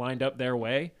 everything lined up their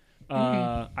way.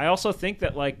 I also think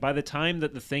that like by the time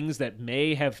that the things that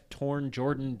may have torn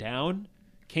Jordan down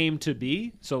came to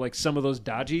be, so like some of those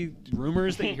dodgy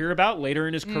rumors that you hear about later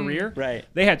in his career, Right.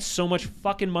 they had so much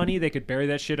fucking money they could bury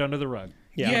that shit under the rug.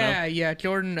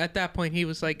 Jordan, at that point, he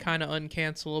was like kind of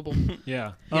uncancelable.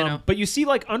 Yeah. You know? But you see,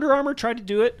 like Under Armour tried to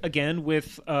do it again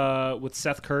with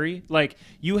Seth Curry. Like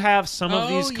you have some of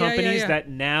these companies that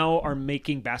now are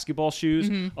making basketball shoes.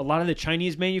 A lot of the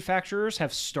Chinese manufacturers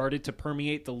have started to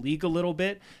permeate the league a little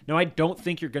bit. Now, I don't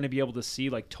think you're going to be able to see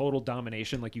like total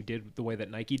domination like you did the way that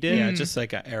Nike did. Yeah, just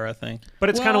like an era thing. But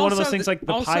it's Well, kind of one of those also things like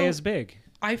the pie is big.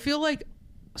 I feel like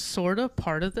sort of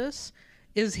part of this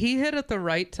is he hit at the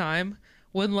right time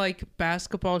when like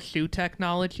basketball shoe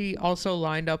technology also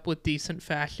lined up with decent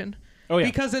fashion. Oh, yeah.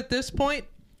 Because at this point,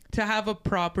 to have a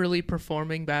properly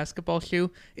performing basketball shoe,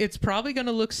 it's probably going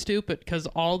to look stupid because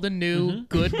all the new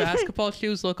good basketball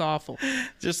shoes look awful.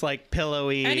 Just like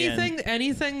pillowy.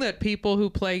 Anything that people who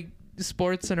play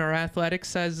sports and are athletic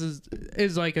says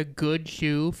is like a good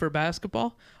shoe for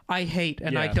basketball, I hate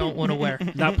and I don't want to wear.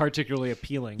 Not particularly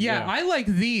appealing. Yeah, I like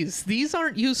these. These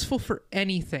aren't useful for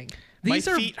anything. My These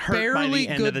are feet hurt by barely the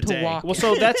end of good the to day. walk. Well,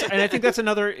 so that's, and I think that's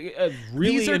another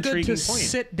really These are good intriguing to point.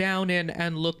 sit down in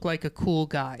and look like a cool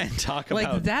guy. And talk like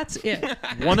about. that's it.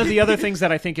 One of the other things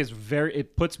that I think is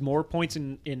it puts more points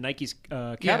in Nike's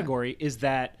category is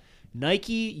that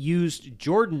Nike used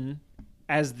Jordan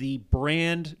as the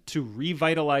brand to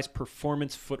revitalize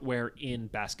performance footwear in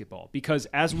basketball. Because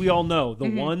as we all know, the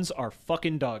ones are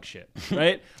fucking dog shit,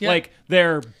 right? Like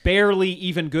they're barely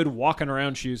even good walking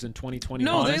around shoes in 2020.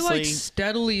 No, Honestly, they like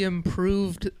steadily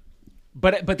improved.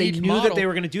 But they each knew that model. they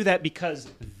were going to do that because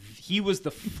he was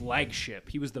the flagship.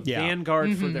 He was the Yeah.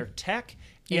 vanguard for their tech.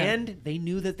 Yeah. And they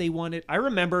knew that they wanted. I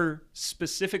remember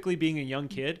specifically being a young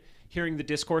kid hearing the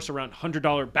discourse around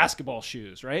 $100 basketball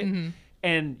shoes, right?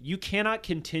 And you cannot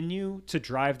continue to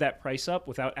drive that price up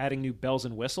without adding new bells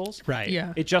and whistles. Right.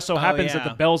 Yeah. It just so happens that yeah.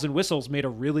 the bells and whistles made a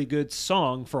really good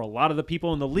song for a lot of the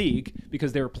people in the league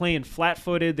because they were playing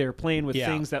flat-footed. They were playing with Yeah.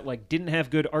 things that like didn't have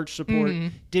good arch support,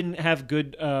 didn't have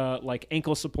good like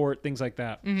ankle support, things like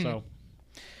that. So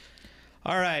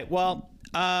All right. Well,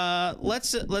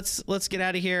 let's get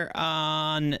out of here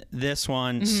on this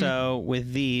one. So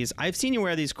with these, I've seen you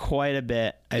wear these quite a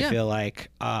bit. I Yeah. feel like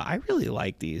I really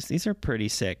like these. These are pretty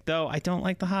sick, though. I don't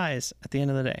like the highs at the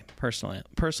end of the day, personal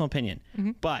opinion.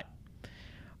 But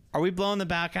are we blowing the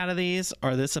back out of these,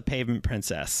 or is this a pavement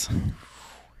princess?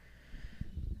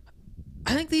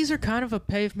 I think these are kind of a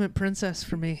pavement princess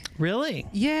for me. Really?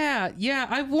 Yeah,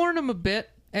 I've worn them a bit,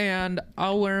 and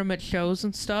I'll wear them at shows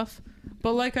and stuff.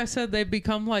 But like I said, they've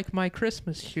become like my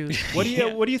Christmas shoes. what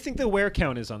do you think the wear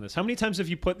count is on this? How many times have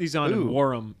you put these on and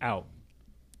wore them out?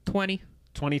 20.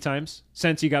 20 times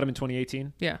since you got them in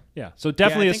 2018? Yeah. Yeah. So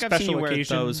definitely yeah, I a think I've seen you special wear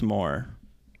occasion. those more.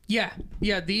 Yeah.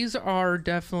 These are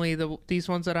definitely these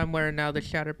ones that I'm wearing now, the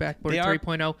Shattered Backboard They are-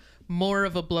 3.0, more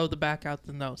of a blow the back out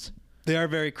than those. They are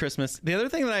very Christmas. The other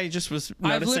thing that I just was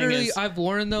noticing is I've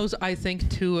worn those, I think,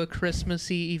 to a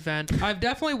Christmassy event. I've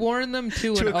definitely worn them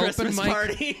to To an a open Christmas mic.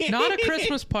 party. Not a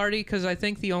Christmas party, because I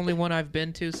think the only one I've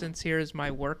been to since here is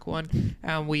my work one.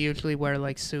 And we usually wear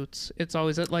like suits. It's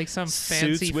always at like some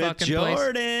fancy suits with fucking place.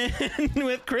 Jordan,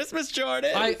 with Christmas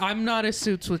Jordan. I'm not a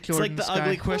suits with It's Jordan. like the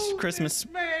ugly Christmas.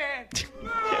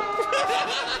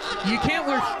 You can't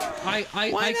wear.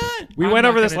 Why not? We I'm went not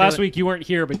over this gonna do last it. week. You weren't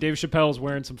here, but Dave Chappelle's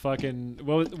wearing some fucking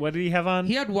what did he have on?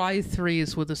 He had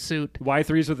Y3s with a suit.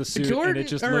 Y3s with a suit, Jordan and it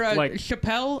just or looked like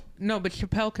Chappelle. No, but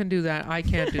Chappelle can do that. I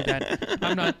can't do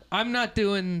that. I'm not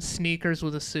doing sneakers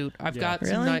with a suit. I've Yeah. got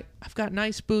some. Really? I've got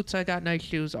nice boots. I got nice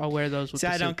shoes. I'll wear those with See,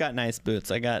 the I suit. don't got nice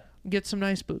boots. I got Get some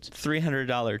nice boots. $300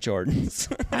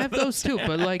 Jordans. I have those too,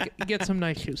 but like get some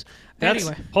nice shoes. That's,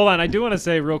 Anyway, hold on, I do want to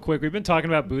say real quick. We've been talking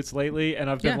about boots lately, and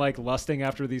I've been Yeah. like lusting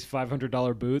after these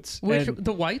 $500 boots. which and,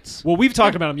 the whites? well, we've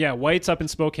talked about them. Yeah, White's up in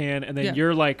Spokane, and then Yeah.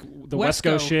 you're like the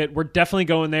Wesco Wesco. shit. We're definitely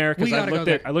going there We because gotta go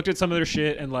there. I looked at some of their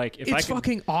shit, and like if It's I can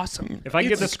fucking awesome. if I can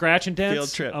get the scratch and dents,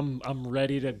 Field trip. I'm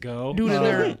ready to go. Dude,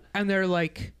 and they're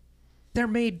like, they're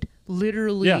made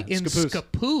literally Yeah, in Scappoose.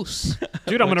 Scappoose.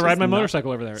 Dude, I'm Which gonna ride is my not-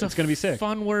 motorcycle over there. It's gonna be sick.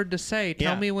 Fun word to say.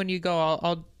 Tell Yeah. me when you go.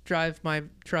 I'll drive my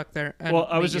truck there. And Well,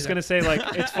 I was meet you just there. gonna say like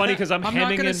it's funny because I'm I'm not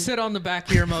hemming gonna in. sit on the back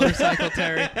of your motorcycle,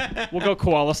 Terry. We'll go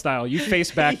koala style. You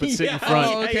face back, but sit in front.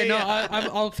 Oh, okay. Yeah, No, yeah.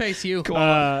 I'll face you.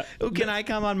 Ooh, can I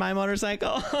come on my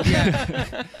motorcycle?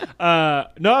 Yeah.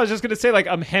 No, I was just gonna say like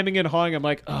I'm hemming and hawing. I'm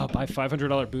like, oh, buy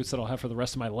 $500 boots that I'll have for the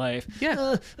rest of my life.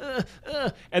 Yeah.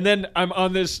 And then I'm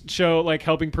on this show like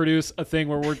helping produce a thing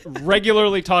where we're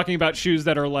regularly talking about shoes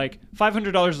that are like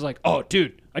 $500 is like, oh,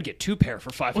 dude, I'd get 2 pair for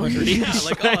 $500 each. Yeah,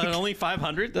 like, oh, only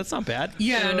 500? That's not bad.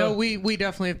 Yeah. No, we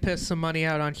definitely have pissed some money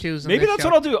out on shoes. Maybe that's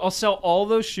what I'll do. I'll sell all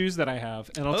those shoes that I have,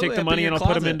 and I'll Oh, take yeah, the put money in and your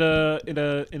I'll put them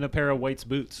in a pair of White's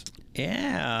boots.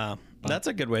 Yeah. That's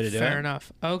a good way to do it. Fair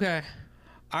enough. Okay.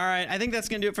 All right, I think that's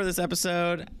going to do it for this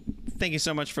episode. Thank you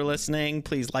so much for listening.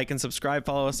 Please like and subscribe.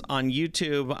 Follow us on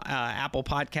YouTube, Apple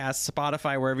Podcasts,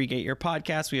 Spotify, wherever you get your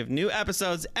podcasts. We have new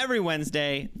episodes every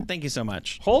Wednesday. Thank you so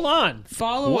much. Hold on.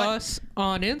 Follow What? us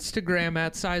on Instagram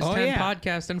at Size Oh, 10 yeah.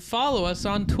 Podcast and follow us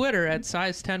on Twitter at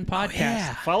Size 10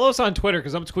 Podcast. Follow us on Twitter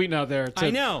because I'm tweeting out there.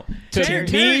 I know. to Terry, me,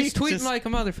 Terry's tweeting just- like a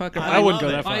motherfucker. I wouldn't love go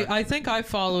it. that far. I think I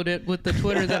followed it with the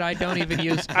Twitter that I don't even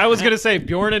use. I was gonna say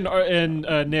Bjorn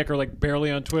and Nick are like barely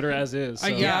on Twitter as is. So.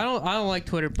 Yeah, I don't like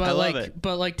Twitter, but I love like it.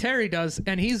 but like Terry does,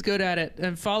 and he's good at it.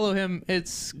 And follow him;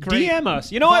 it's great. DM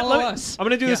us. You know what? Follow Let me- us. I'm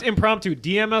gonna do this Yeah. impromptu.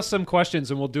 DM us some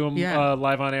questions and we'll do them Yeah.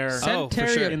 live on air. Send Oh, for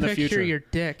Terry sure. a In the picture future. of your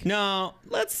dick. No,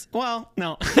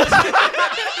 no.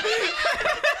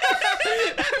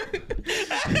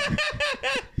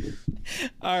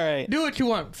 All right. Do what you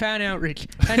want. Fan outreach.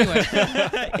 Anyway,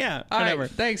 Yeah, all whatever.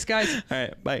 right. Thanks, guys. All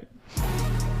right, bye.